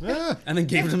here, Yeah. and then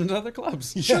gave them to other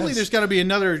clubs. Surely Yes. there's got to be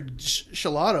another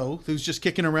Shalato who's just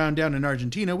kicking around down in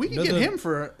Argentina. We can get Another- him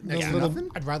for next to Little- nothing.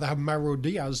 I'd rather have Mauro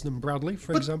Diaz than Bradley,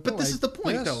 for example. But this is the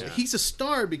point, Yes. though. He's a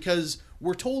star because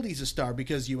we're told he's a star,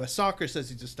 because U.S. Soccer says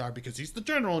he's a star, because he's the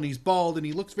general and he's bald and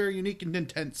he looks very unique and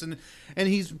intense, and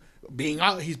he's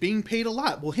being paid a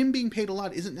lot. Well, him being paid a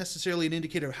lot isn't necessarily an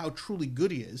indicator of how truly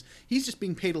good he is. He's just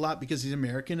being paid a lot because he's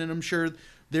American, and I'm sure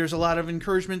there's a lot of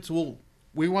encouragement. Well,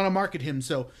 we want to market him,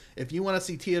 so if you want to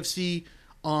see TFC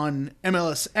on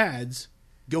MLS ads,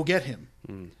 go get him.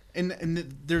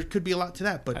 And there could be a lot to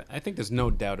that, but I think there's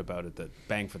no doubt about it that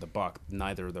bang for the buck,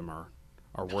 neither of them are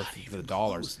worth the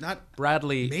dollars. close. Not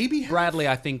Bradley. maybe half. Bradley,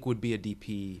 I think, would be a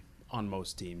DP on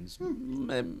most teams.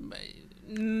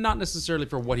 Not necessarily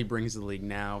for what he brings to the league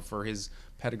now, for his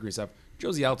pedigree stuff.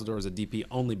 Josie Altidore is a DP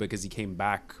only because he came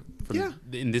back from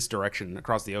in this direction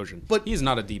across the ocean. But- he's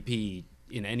not a DP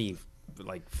in any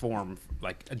form,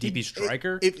 like a DP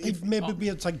striker. If maybe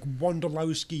it's like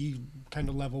Wondolowski kind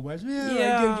of level, where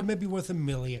Yeah. you're maybe worth $1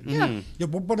 million. Yeah, you're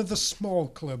one of the small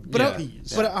club But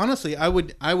DPs. but honestly, I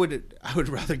would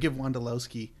rather give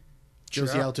Wondolowski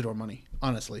Josie Sure. Altidore money,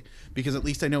 honestly, because at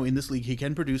least I know in this league he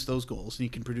can produce those goals and he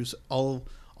can produce all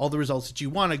the results that you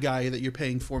want a guy that you're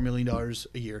paying $4 million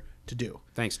a year to do.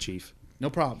 Thanks, Chief. No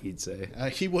problem. He'd say.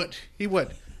 He would. He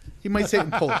might say it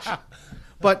in Polish.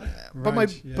 But Right,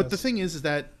 the yes. thing is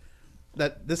that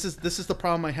this is the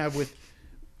problem I have with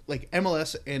like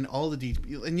MLS and all the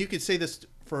and you could say this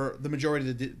for the majority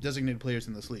of the designated players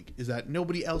in this league, is that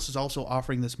nobody else is also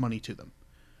offering this money to them.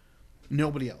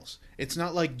 Nobody else. It's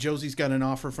not like Josie's got an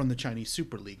offer from the Chinese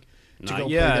Super League to Not go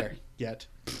yet. play there yet.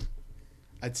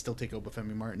 I'd still take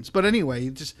Obafemi Martins, but anyway,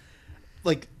 just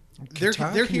like they're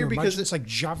Qatar, they're can you here because imagine? It's like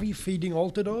Javi feeding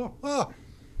Altidore. Oh,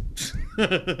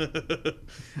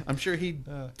 I'm sure he'd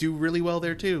do really well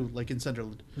there too, like in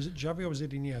Sunderland. was it Javi or was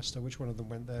it Iniesta? Which one of them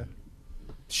went there?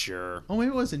 Sure. Oh, maybe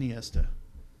it was Iniesta.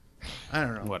 I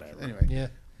don't know. Whatever. Anyway, Yeah,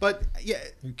 but yeah,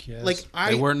 who cares? like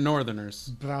They weren't Northerners.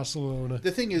 Barcelona.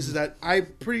 the thing is that I'm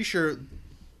pretty sure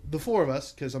the four of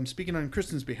us, because I'm speaking on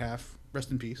Kristen's behalf, rest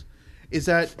in peace, is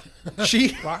that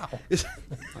she Wow. is,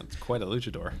 That's quite a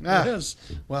luchador. Yes.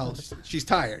 well, she's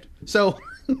tired. So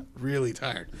really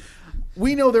tired.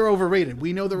 We know they're overrated.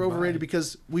 We know they're overrated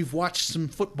because we've watched some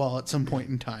football at some point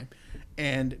in time.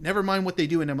 And never mind what they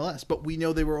do in MLS, but we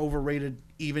know they were overrated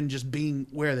even just being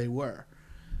where they were.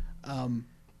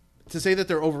 To say that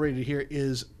they're overrated here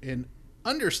is an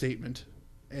understatement.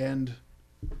 And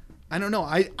I don't know.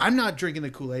 I'm not drinking the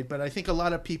Kool-Aid, but I think a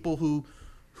lot of people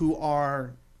who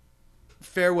are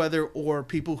fair weather or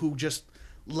people who just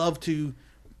love to,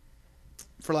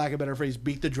 for lack of a better phrase,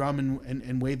 beat the drum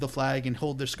and wave the flag and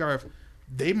hold their scarf,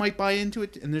 they might buy into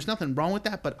it. And there's nothing wrong with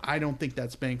that, but I don't think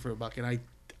that's bang for a buck. And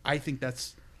I think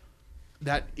that's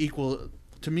equal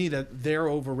to me, that they're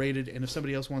overrated. And if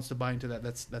somebody else wants to buy into that,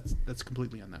 that's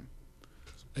completely on them.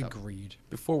 Agreed.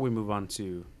 Before we move on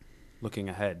to looking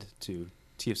ahead to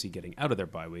TFC getting out of their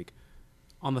bye week,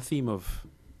 on the theme of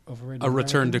Overrated. a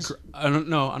return Americans? to I don't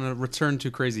know on a return to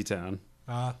Crazy Town.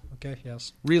 Ah, okay,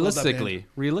 yes. Realistically,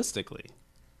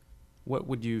 what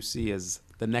would you see as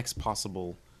the next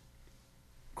possible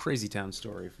Crazy Town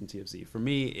story from TFC? For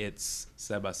me, it's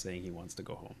Seba saying he wants to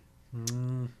go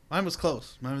home. Mine was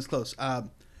close.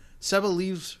 Seba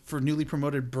leaves for newly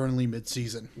promoted Burnley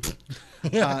mid-season.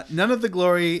 None of the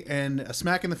glory, and a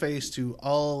smack in the face to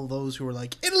all those who were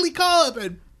like, Italy call up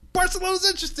and Barcelona's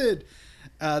interested,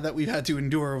 that we've had to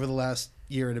endure over the last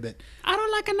year and a bit. I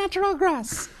don't like a natural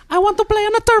grass. I want to play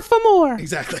on a turf for more.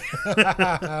 Exactly.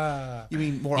 You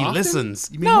mean more He often? listens.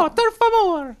 You mean No, turf for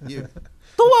more. You,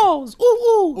 The walls.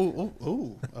 Ooh,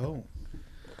 ooh. oh.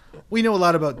 We know a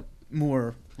lot about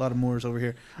Moore, a lot of Moors over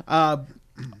here.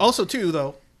 Also, too,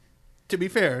 though, to be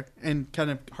fair, and kind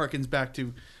of harkens back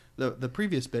to the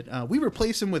previous bit, we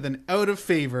replace him with an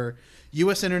out-of-favor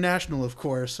U.S. international, of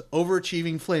course,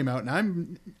 overachieving flameout,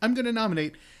 and I'm going to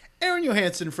nominate Aaron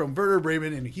Johansson from Werder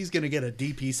Bremen, and he's going to get a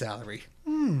DP salary.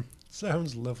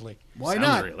 Sounds lovely. Why Sounds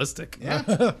not? realistic.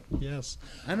 Yeah, Yes.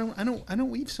 I don't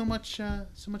weave so much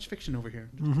fiction over here.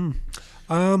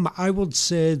 I would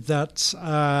say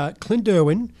that Clint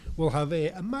Irwin will have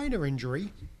a minor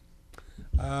injury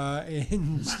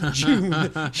in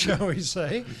June, shall we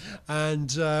say.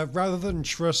 And rather than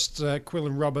trust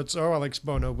Quillan Roberts or Alex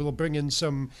Bono, we'll bring in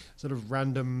some sort of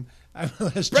random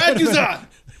MLS Brad general. Guzan!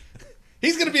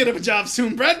 He's going to be in a job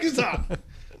soon. Brad Guzan!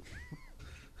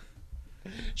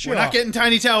 Sure. We're not getting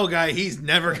Tiny Towel Guy. He's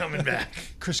never coming back.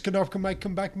 Chris Konopka might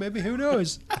come back, maybe, who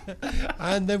knows?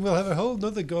 And then we'll have a whole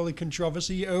nother goalie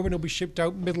controversy. Irwin will be shipped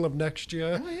out middle of next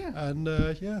year. Oh, yeah. And,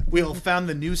 yeah. We'll found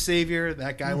the new savior.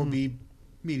 That guy will be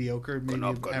mediocre, maybe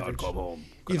average. home.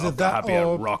 Either that happy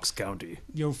or- at Rocks County.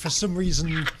 You know, for some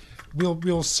reason,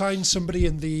 we'll sign somebody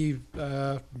in the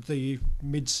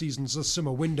mid-season, the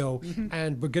summer window,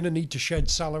 and we're going to need to shed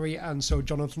salary, and so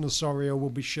Jonathan Osorio will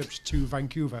be shipped to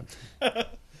Vancouver.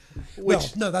 Well,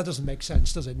 no, that doesn't make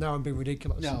sense, does it? Now I'm being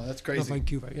ridiculous. No, that's Not crazy.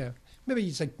 Vancouver, yeah. Maybe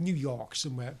it's like New York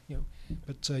somewhere, you know.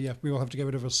 But yeah, we will have to get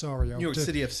rid of Osorio. New York to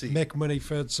City FC. Make money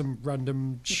for some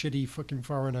random shitty fucking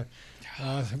foreigner. We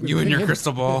You and bring your in-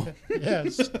 crystal ball.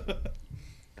 Yes.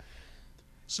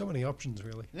 So many options,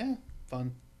 really. Yeah,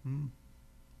 fun. I'm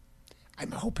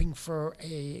hoping for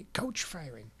a coach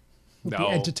firing. Would be No.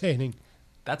 entertaining.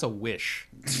 That's a wish.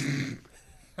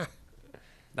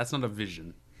 That's not a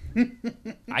vision.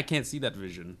 I can't see that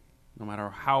vision, no matter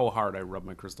how hard I rub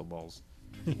my crystal balls.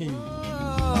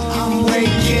 I'm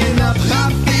waking up,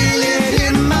 I feel it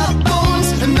in my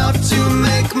bones, enough to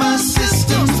make my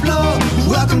systems blow.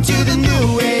 Welcome to the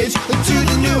new age, to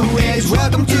the new age.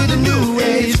 Welcome to the new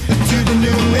age, to the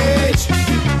new age.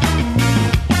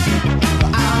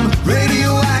 I'm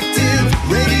radioactive,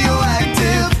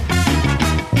 radioactive.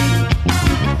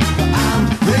 I'm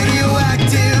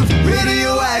radioactive,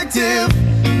 radioactive.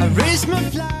 I raise my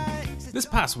flag. This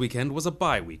past weekend was a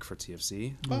bye week for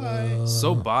TFC. Bye.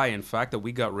 So bye, in fact, that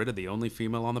we got rid of the only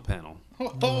female on the panel.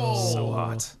 So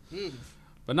hot.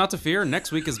 But not to fear,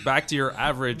 next week is back to your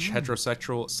average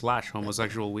heterosexual /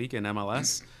 homosexual week in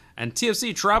MLS. And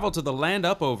TFC traveled to the land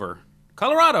up over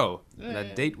Colorado. And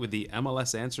a date with the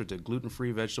MLS answer to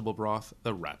gluten-free vegetable broth,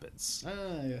 the Rapids.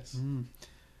 Yes.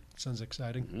 Sounds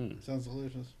exciting. Sounds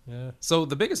delicious. Yeah. So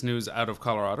the biggest news out of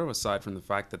Colorado, aside from the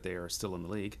fact that they are still in the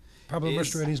league, Pablo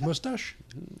is- Mastroeni's mustache.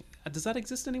 Does that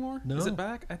exist anymore? No. Is it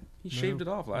back? He shaved it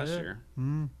off last year.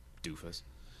 Doofus.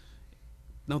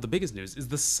 No, the biggest news is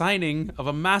the signing of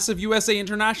a massive USA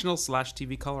International /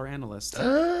 TV color analyst,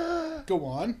 Go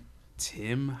on.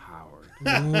 Tim Howard.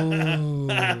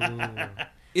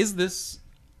 Is this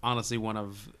honestly one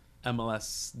of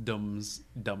MLS dumbest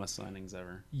signings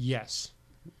ever? Yes.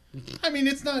 I mean,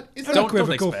 it's not. It's Don't not.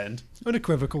 Unequivocal. expand.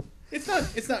 Unequivocal. It's not.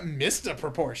 It's not Mista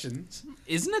proportions,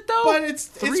 Isn't it though? but it's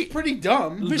Three- pretty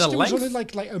dumb. The Mr. was length? only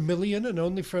like $1 million and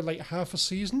only for like half a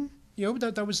season. You know,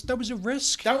 that was a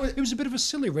risk. It was a bit of a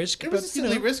silly risk. was a but, silly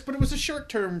you know, risk, but it was a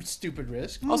short-term stupid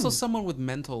risk. Also, someone with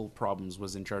mental problems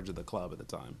was in charge of the club at the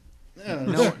time.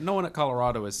 Yeah. No one at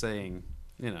Colorado is saying,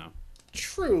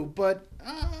 True, but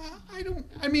I don't.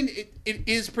 I mean, it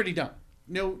is pretty dumb.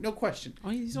 No question. Oh,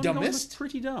 he's only known as Dumbest?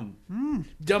 pretty dumb.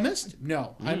 Dumbest?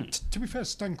 No. To be fair,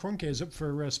 Stan Kroenke is up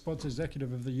for Sports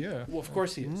Executive of the Year. Well, of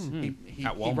course he is. He At he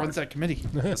Walmart. runs that committee.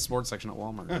 The sports section at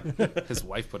Walmart. His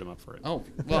wife put him up for it. Oh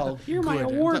well, You're my good.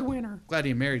 award I'm winner. Glad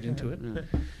he married into it.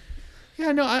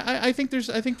 Yeah, no, I think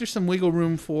there's some wiggle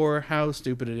room for how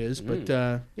stupid it is, but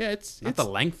it's Not the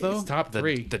length though. It's top the,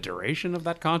 three. The duration of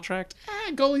that contract.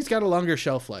 Goalie's got a longer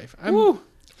shelf life. Woo!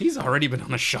 He's already been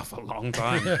on a shelf a long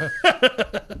time.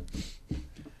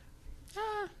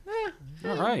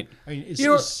 All right. I mean, You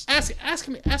know, ask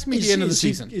me at the end of the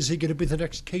season. Is he going to be the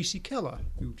next Casey Keller,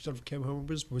 who sort of came home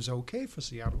and was okay for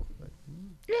Seattle? Like,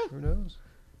 Yeah, who knows?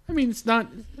 I mean it's not.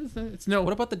 It's no.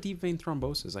 What about the deep vein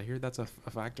thrombosis? I hear that's a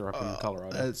factor up in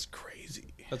Colorado. That's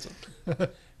crazy. That's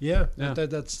Yeah, Yeah.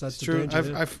 that's the True.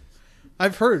 danger.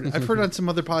 I've heard on some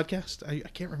other podcast. I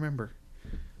can't remember,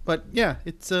 but yeah,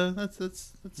 it's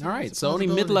that's all right. it's a So only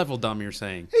possibility. mid-level dumb, you're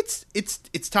saying?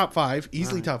 It's top five,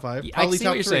 easily top five. I Probably see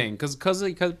top what you're three. saying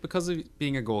because of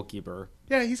being a goalkeeper.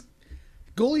 Yeah,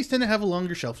 goalies tend to have a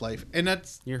longer shelf life, and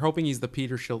that's You're hoping he's the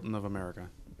Peter Shilton of America.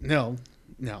 no.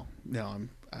 No.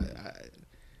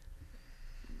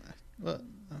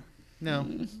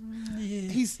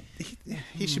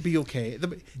 He should be okay.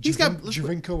 He's got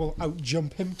Javinko will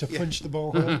outjump him to punch the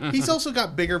ball home. he's also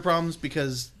got bigger problems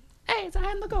because Hey, it's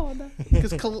I'm the goal.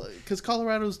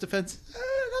 Colorado's defense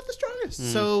not the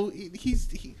strongest. So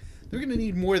they're going to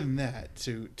need more than that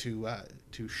to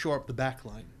shore up the back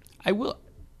line. I will.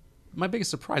 My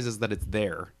biggest surprise is that it's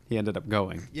there. He ended up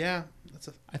going. Yeah,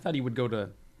 I thought he would go to.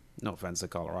 No offense to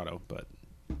Colorado, but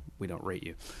we don't rate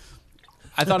you.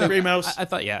 I thought Gray Mouse. I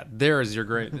thought there is your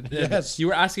gray. Yes. You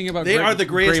were asking about. They are the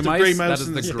grayest of gray mouse That is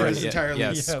in the the gray. this entire league.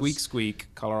 Yes, Yes. squeak squeak.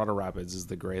 Colorado Rapids is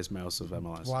the grayest mouse of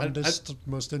MLS. Blandest,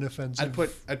 most inoffensive.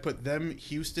 I'd put them,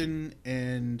 Houston,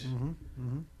 and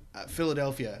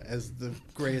Philadelphia as the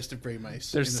grayest of gray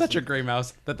mice. There's in this such a league. gray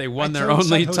mouse that they won their I'd throw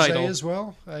only San Jose title. as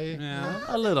well. Yeah,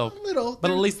 a little, but at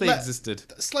They're least they le- existed.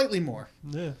 Slightly more.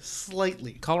 Yeah.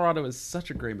 Slightly. Colorado is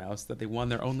such a gray mouse that they won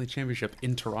their only championship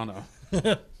in Toronto.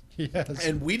 Yes.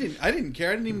 And I didn't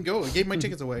care. I didn't even go. I gave my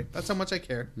tickets away. That's how much I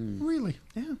care. Really?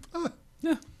 Yeah.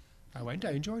 Yeah. I went.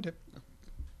 I enjoyed it.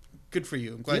 Good for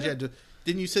you. I'm glad you had to.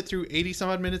 Didn't you sit through 80 some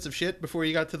odd minutes of shit before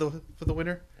you got to for the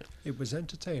winner? It was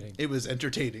entertaining. It was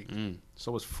entertaining.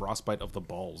 So was frostbite of the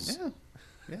balls.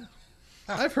 Yeah.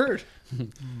 I've heard.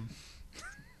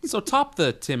 So top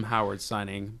the Tim Howard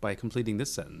signing by completing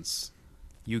this sentence.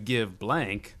 You give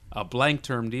blank a blank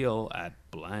term deal at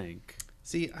blank.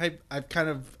 See, I've kind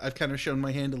of shown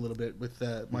my hand a little bit with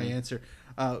my answer.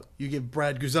 You give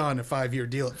Brad Guzan a 5-year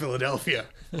deal at Philadelphia.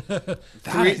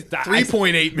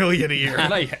 $3.8 million a year.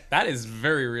 That is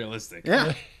very realistic.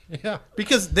 Yeah, Yeah.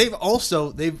 because they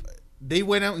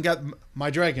went out and got my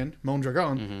dragon,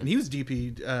 Mondragon, and he was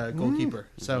DP goalkeeper.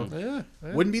 So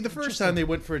Yeah. wouldn't be the first time they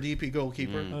went for a DP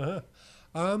goalkeeper.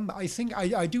 I think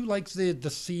I do like the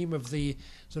theme of the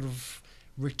sort of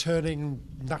returning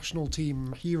national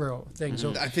team hero thing.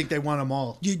 So I think they want them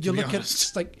all. you to be look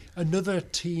honest. at like another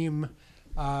team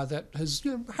that has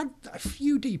had a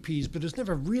few DPs, but has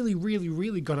never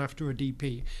really gone after a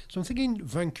DP. So I'm thinking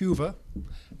Vancouver,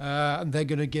 and they're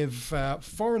going to give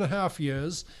 4.5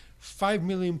 years, $5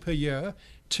 million per year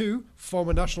to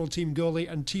former national team goalie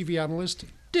and TV analyst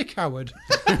Dick Howard.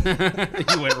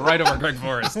 You went right over Greg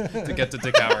Forrest to get to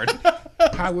Dick Howard.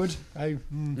 Howard,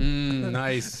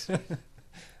 Nice.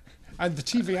 and the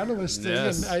TV analyst thing.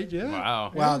 Yes. And yeah.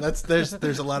 Wow. Wow, there's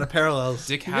a lot of parallels.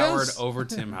 Dick Yes. Howard over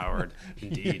Tim Howard.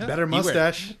 Indeed. Better He wear-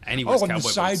 mustache. and he wears Oh, and the cowboy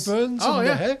boots. sideburns. Oh, and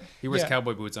yeah. the hair. He wears yeah.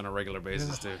 cowboy boots on a regular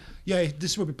basis, too. Yeah,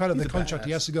 this will be part of the a contract.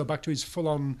 He badass. has to go back to his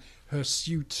full-on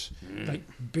hirsute, like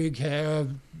big hair.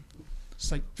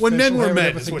 It's like When men facial were hair and men, is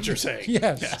everything. what you're saying.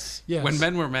 Yes. Yes. When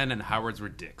men were men and Howards were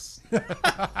dicks.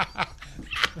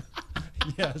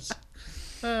 Yes.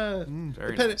 Very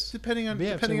Depend- nice. Depending on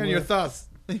Yeah, depending so, on your uh, thoughts,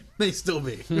 they may still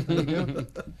be. There you go.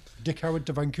 Dick Howard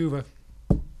to Vancouver.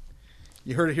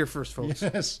 You heard it here first, folks.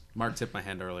 Yes. Mark tipped my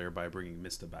hand earlier by bringing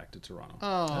Mista back to Toronto.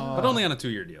 Oh, But only on a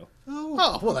 2-year deal.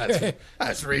 oh, well,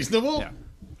 that's reasonable. Yeah.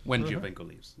 When Giovinco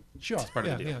leaves. Sure. part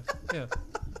of yeah, the deal.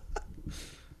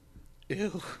 yeah.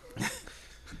 Ew.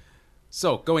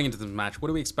 So, going into the match, what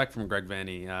do we expect from Greg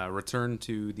Vanney? Return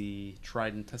to the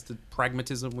tried and tested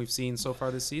pragmatism we've seen so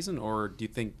far this season? Or do you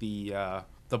think the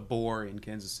boar in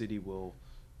Kansas City will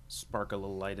spark a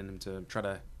little light in him to try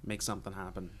to make something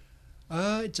happen?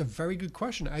 It's a very good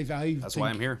question. I That's why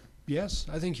I'm here. Yes,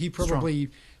 I think he probably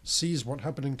sees what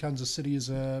happened in Kansas City as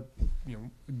a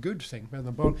a good thing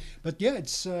rather than bad. But yeah,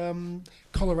 it's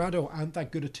Colorado aren't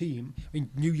that good a team. I mean,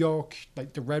 New York,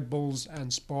 like the Red Bulls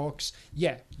and Sparks.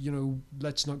 Yeah,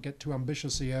 let's not get too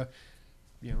ambitious here.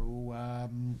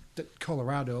 That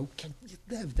Colorado,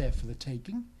 they're there for the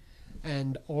taking.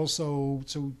 And also,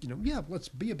 so, let's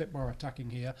be a bit more attacking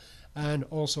here. And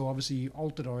also, obviously,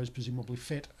 Altidore is presumably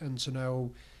fit. And so now,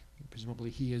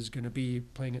 presumably, he is going to be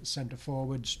playing at centre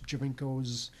forward.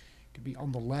 Giovinco's going to be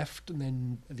on the left. And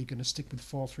then are they going to stick with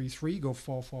 4-3-3, go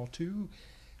 4-4-2?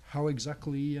 How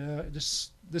exactly?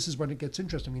 This is when it gets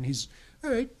interesting. I mean, he's,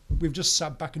 all right, we've just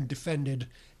sat back and defended.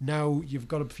 Now you've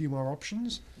got a few more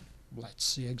options. Let's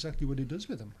see exactly what he does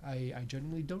with them. I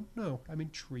genuinely don't know. I'm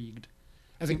intrigued.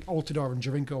 I think Altidore and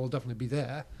Giovinco will definitely be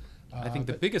there. I think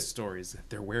the biggest story is that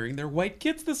they're wearing their white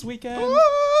kits this weekend.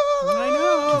 I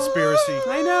know. Conspiracy.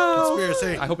 I know.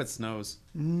 Conspiracy. I hope it snows.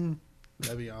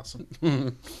 That'd be awesome.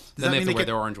 Then they have mean to they wear get-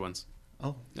 their orange ones.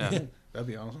 Oh, Yeah. that'd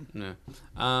be awesome.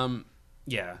 Yeah.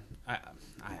 Yeah.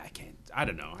 I can't. I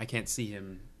don't know. I can't see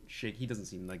him shake. He doesn't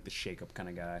seem like the shake-up kind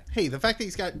of guy. Hey, the fact that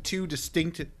he's got two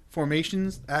distinct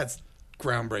formations, that's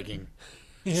groundbreaking.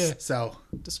 Yeah. So,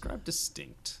 Describe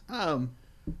distinct.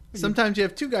 sometimes you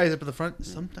have two guys up at the front,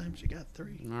 sometimes you got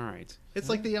three. All right. It's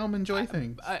like the Elman Joy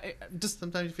thing. Just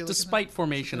Sometimes you feel like despite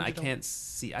formation, I Sometimes you don't. can't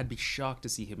see. I'd be shocked to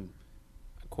see him,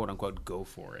 quote unquote, go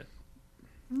for it.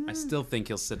 I still think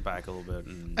he'll sit back a little bit.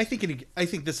 And, I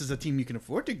think this is a team you can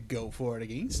afford to go for it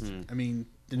against. Hmm. I mean,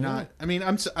 they're not. I mean,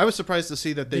 I was surprised to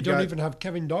see that They they've don't got even have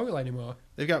Kevin Doyle anymore.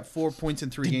 they've got 4 points in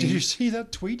 3 Did games. you see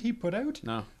that tweet he put out?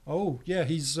 no. Oh, yeah,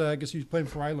 I guess he was playing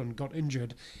for Ireland, got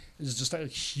injured. There's just a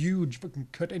huge fucking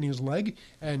cut in his leg,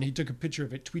 and he took a picture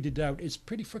of it, tweeted it out. It's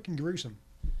pretty fucking gruesome.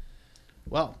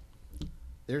 Well,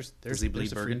 there's Does he bleed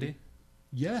there's a freebie. burgundy?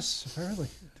 Yes, apparently.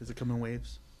 Does it come in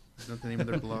waves? Is that the name of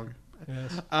their blog?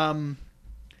 Yes.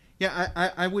 Yeah,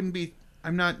 I wouldn't be.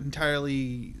 I'm not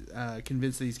entirely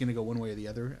convinced that he's going to go one way or the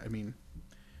other. I mean,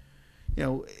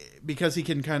 because he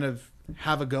can kind of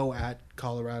have a go at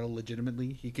Colorado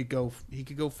legitimately. He could go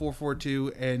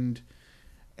 4-4-2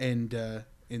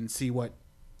 and see what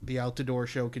the Altidore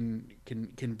show can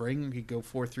bring. He could go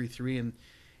 4-3-3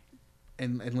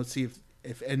 and let's see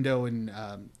if Endo and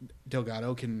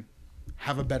Delgado can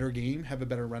have a better game, have a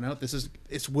better run out. This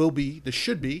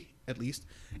should be at least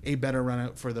a better run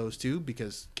out for those two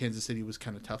because Kansas City was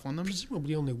kind of tough on them.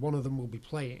 Presumably only one of them will be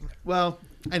playing. Well,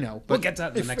 I know, We'll but get to that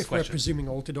in the If, next if we're question. presuming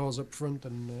Altidore's up front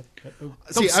and...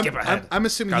 see, skip ahead. I'm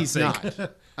assuming God's he's sake.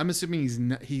 not. I'm assuming he's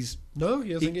not. He's no,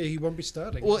 you think he won't be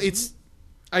starting? well. It's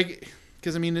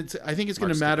because I mean I think it's going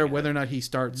to Mark's matter skipping whether or not he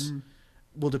starts.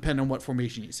 Will depend on what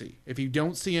formation you see. If you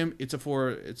don't see him, it's a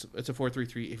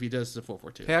 4-3-3. If he does, it's a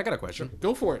 4-4-2. Hey, I got a question.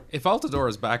 Go for it. If Altidore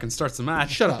is back and starts the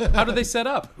match, Shut up. How do they set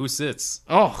up? Who sits?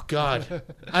 Oh God,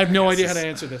 I have no idea how to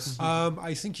answer this.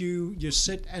 I think you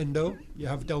sit Endo, you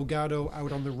have Delgado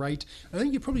out on the right. I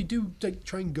think you probably do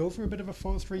try and go for a bit of a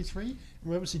 4-3-3. I mean,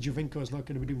 obviously, Giovinco is not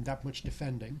going to be doing that much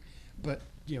defending, but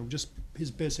just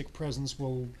his basic presence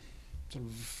will sort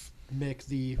of make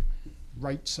the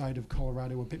right side of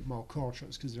Colorado a bit more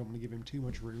cautious because they don't want to give him too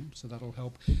much room, so that'll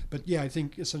help. But yeah, I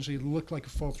think essentially it'll look like a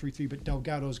 4-3-3, but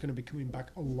Delgado is going to be coming back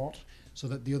a lot so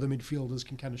that the other midfielders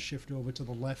can kind of shift over to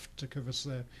the left to cover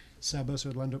Seba, so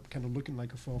it'll end up kind of looking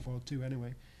like a 4-4-2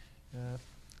 anyway.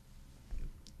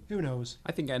 Who knows?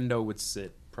 I think Endo would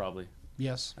sit, probably.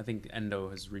 Yes. I think Endo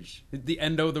has reached the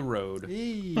end of the road.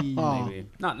 Hey. Maybe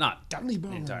not Danny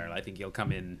Boone. entirely. I think he'll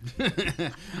come in.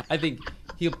 I think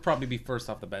he'll probably be first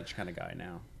off the bench kind of guy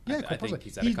now. Yeah, I quite think possibly.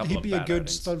 he's had a couple He'd of be a bad good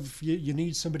outings. sort of. You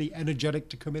need somebody energetic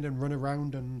to come in and run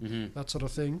around and Mm-hmm. that sort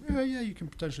of thing. Yeah, you can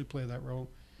potentially play that role.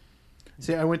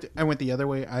 See, I went the other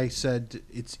way. I said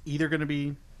it's either going to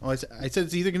be. I said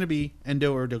it's either going to be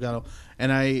Endo or Delgado,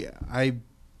 and I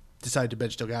decided to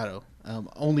bench Delgado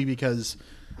only because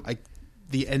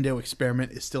the Endo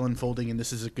experiment is still unfolding, and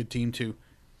this is a good team to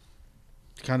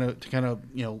kind of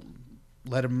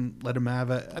let him have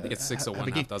a. I think it's 6 of have one,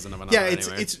 a game. half dozen of another. Yeah,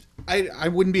 anyway. it's I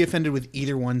wouldn't be offended with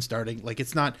either one starting. Like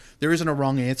it's not there isn't a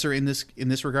wrong answer in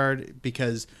this regard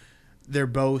because they're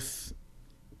both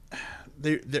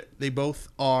they both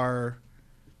are,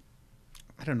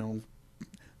 I don't know,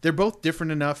 they're both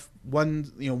different enough.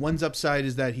 One's upside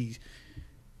is that he's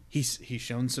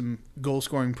shown some goal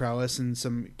scoring prowess and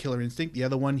some killer instinct. The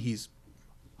other one, he's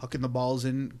hucking the balls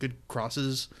in, good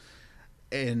crosses,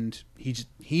 and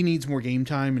he needs more game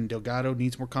time, and Delgado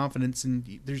needs more confidence. And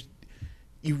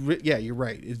you're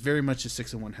right. It's very much a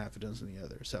 6 of one, half a dozen of the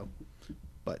other. So,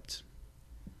 but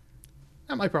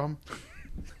not my problem.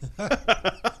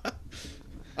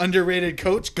 Underrated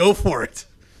coach, go for it.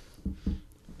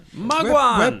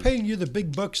 Magwan. We're paying you the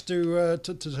big bucks to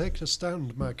take a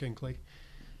stand, Mark Hinkley.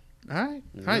 All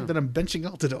right, then I'm benching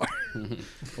Altidore.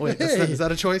 Wait, is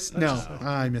that a choice? No,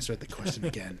 I misread the question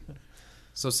again.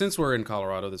 So since we're in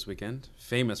Colorado this weekend,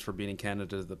 famous for beating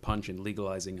Canada to the punch in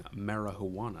legalizing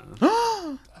marijuana,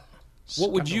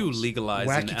 what would you legalize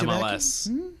in Wacky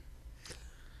MLS?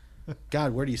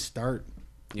 God, where do you start?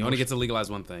 You only get to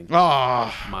legalize one thing.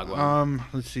 Oh, Magua.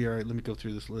 let's see. All right, let me go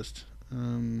through this list.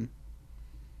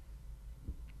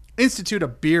 Institute a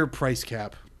beer price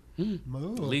cap.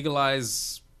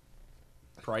 Legalize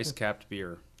price capped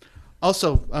beer.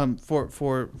 Also, for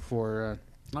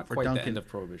Not for quite Duncan, the end of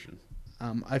prohibition.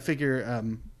 I figure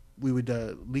we would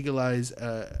legalize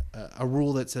a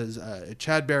rule that says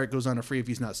Chad Barrett goes on a free if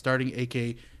he's not starting,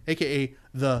 aka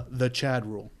the Chad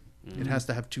rule. It has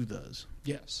to have two those.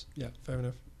 Yes. Yeah, fair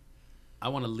enough. I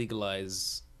want to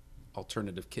legalize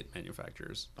alternative kit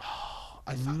manufacturers.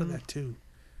 I thought of that too.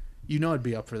 You know I'd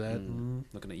be up for that.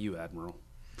 Looking at you, Admiral.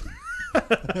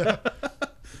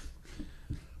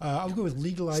 I'll go with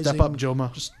legalizing. Step up,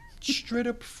 Joma. Just straight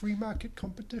up free market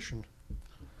competition.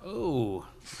 Oh,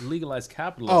 legalize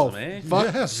capitalism, eh?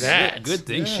 Fuck Yes. that. Good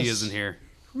thing she Yes. isn't here.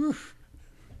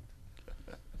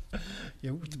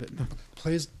 Yeah,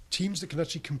 players, teams that can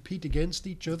actually compete against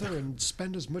each other and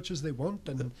spend as much as they want.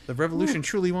 And The revolution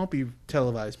truly won't be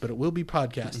televised, but it will be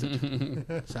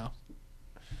podcasted. So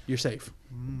you're safe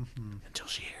until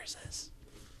she hears this.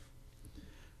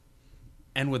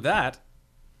 And with that,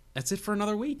 that's it for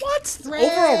another week. What? Over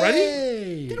already?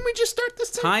 Hey! Didn't we just start this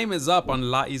time? Time is up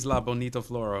on La Isla Bonito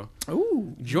Floro.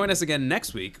 Ooh. Join us again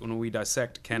next week when we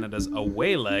dissect Canada's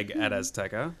away leg at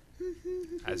Azteca,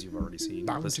 as you've already seen.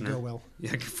 Bound to listener. go well.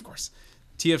 Yeah, of course.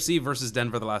 TFC versus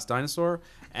Denver the Last Dinosaur.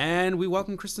 And we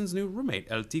welcome Kristen's new roommate,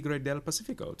 El Tigre del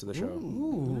Pacifico, to the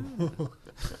show.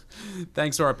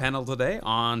 Thanks to our panel today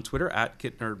on Twitter at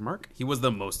KitNerdMark. He was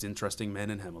the most interesting man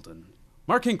in Hamilton.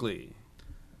 Mark Hinkley.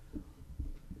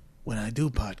 When I do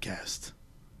podcast,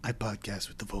 I podcast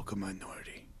with the vocal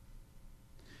minority.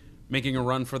 Making a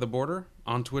run for the border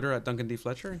on Twitter at Duncan D.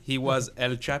 Fletcher. He was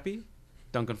El Chappie,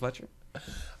 Duncan Fletcher.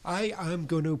 I am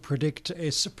going to predict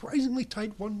a surprisingly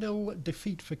tight 1-0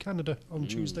 defeat for Canada on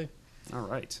Tuesday. All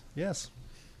right. Yes.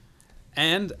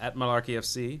 And at Malarkey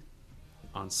FC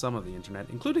on some of the internet,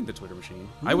 including the Twitter machine.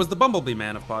 I was the Bumblebee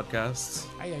man of podcasts.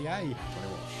 Ay, ay, ay.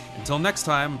 Until next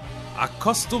time,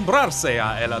 acostumbrarse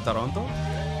a El Toronto.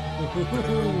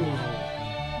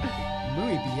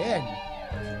 Muy bien.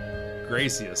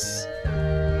 Gracious.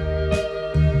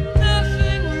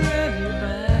 Nothing really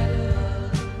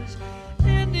matters.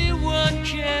 Anyone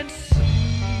can see.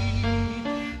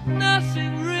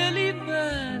 Nothing really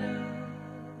matters.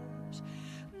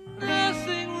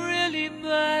 Nothing really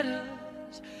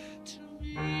matters to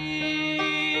me.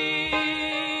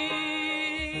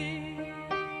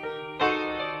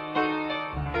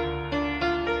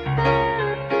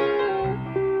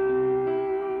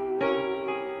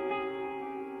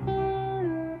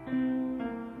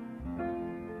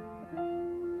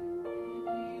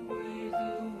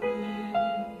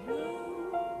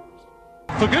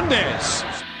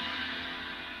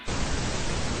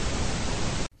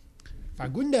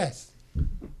 Fagundes.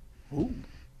 Ooh,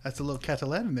 that's a little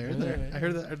Catalan in there, isn't there? Yeah. I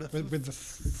heard that. With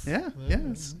the Yeah.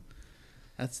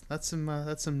 That's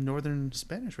some northern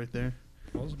Spanish right there,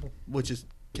 possible. which is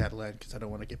Catalan because I don't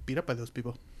want to get beat up by those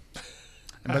people.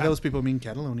 And by those people, I mean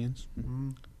Catalonians,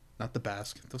 not the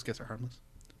Basque. Those guys are harmless.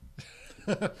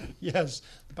 Yes,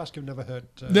 the Basque have never heard.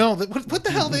 No, what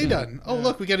the hell they done? Oh,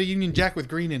 look, we got a Union Jack with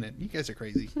green in it. You guys are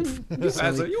crazy. You're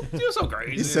so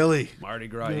crazy. You're silly. Mardi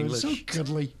Gras they're English. so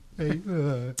cuddly. Hey,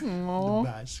 the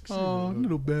Basques. Oh,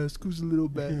 little Basque. Who's a little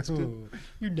Basque? Oh,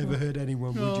 you never heard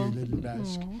anyone, would you, little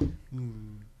Basque?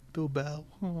 Bill Bell.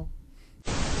 Oh.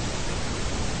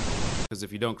 Because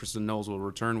if you don't, Kristen Knowles will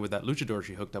return with that luchador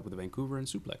she hooked up with Vancouver and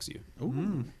suplex you.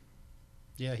 Ooh.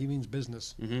 Yeah, he means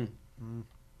business. Mm-hmm. I'm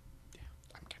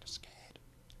kind of scared.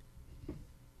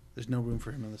 There's no room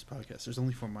for him on this podcast. There's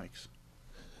only 4 mics.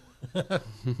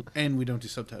 And we don't do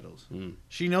subtitles.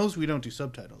 She knows we don't do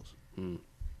subtitles.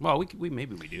 Well, we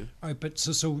maybe we do. All right, but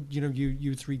so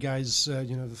you three guys,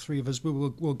 the three of us,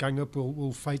 we'll gang up,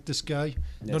 we'll fight this guy.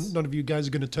 Yes. None of you guys are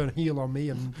going to turn heel on me,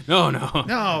 and No,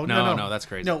 No, that's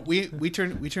crazy. No, we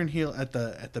turn heel at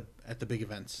the big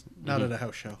events, not at a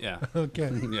house show. Yeah, okay,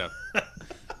 yeah,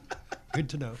 good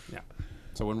to know. yeah.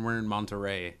 So when we're in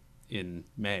Monterey in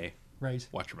May, Right.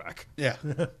 watch your back. Yeah.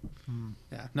 Yeah. I'm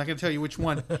not going to tell you which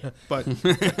one, but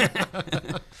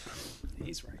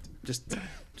He's right. just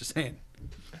saying.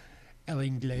 El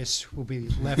Inglés will be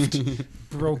left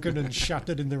broken and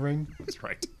shattered in the ring. That's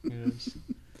right. Yes.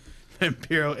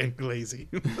 Vampiro Inglesi.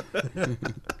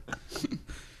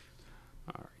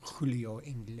 Julio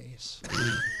Inglés.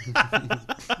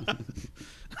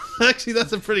 Actually,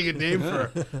 that's a pretty good name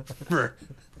for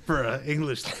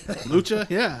English lucha.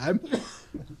 Yeah, I'm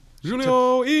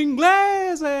Julio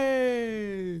Inglese.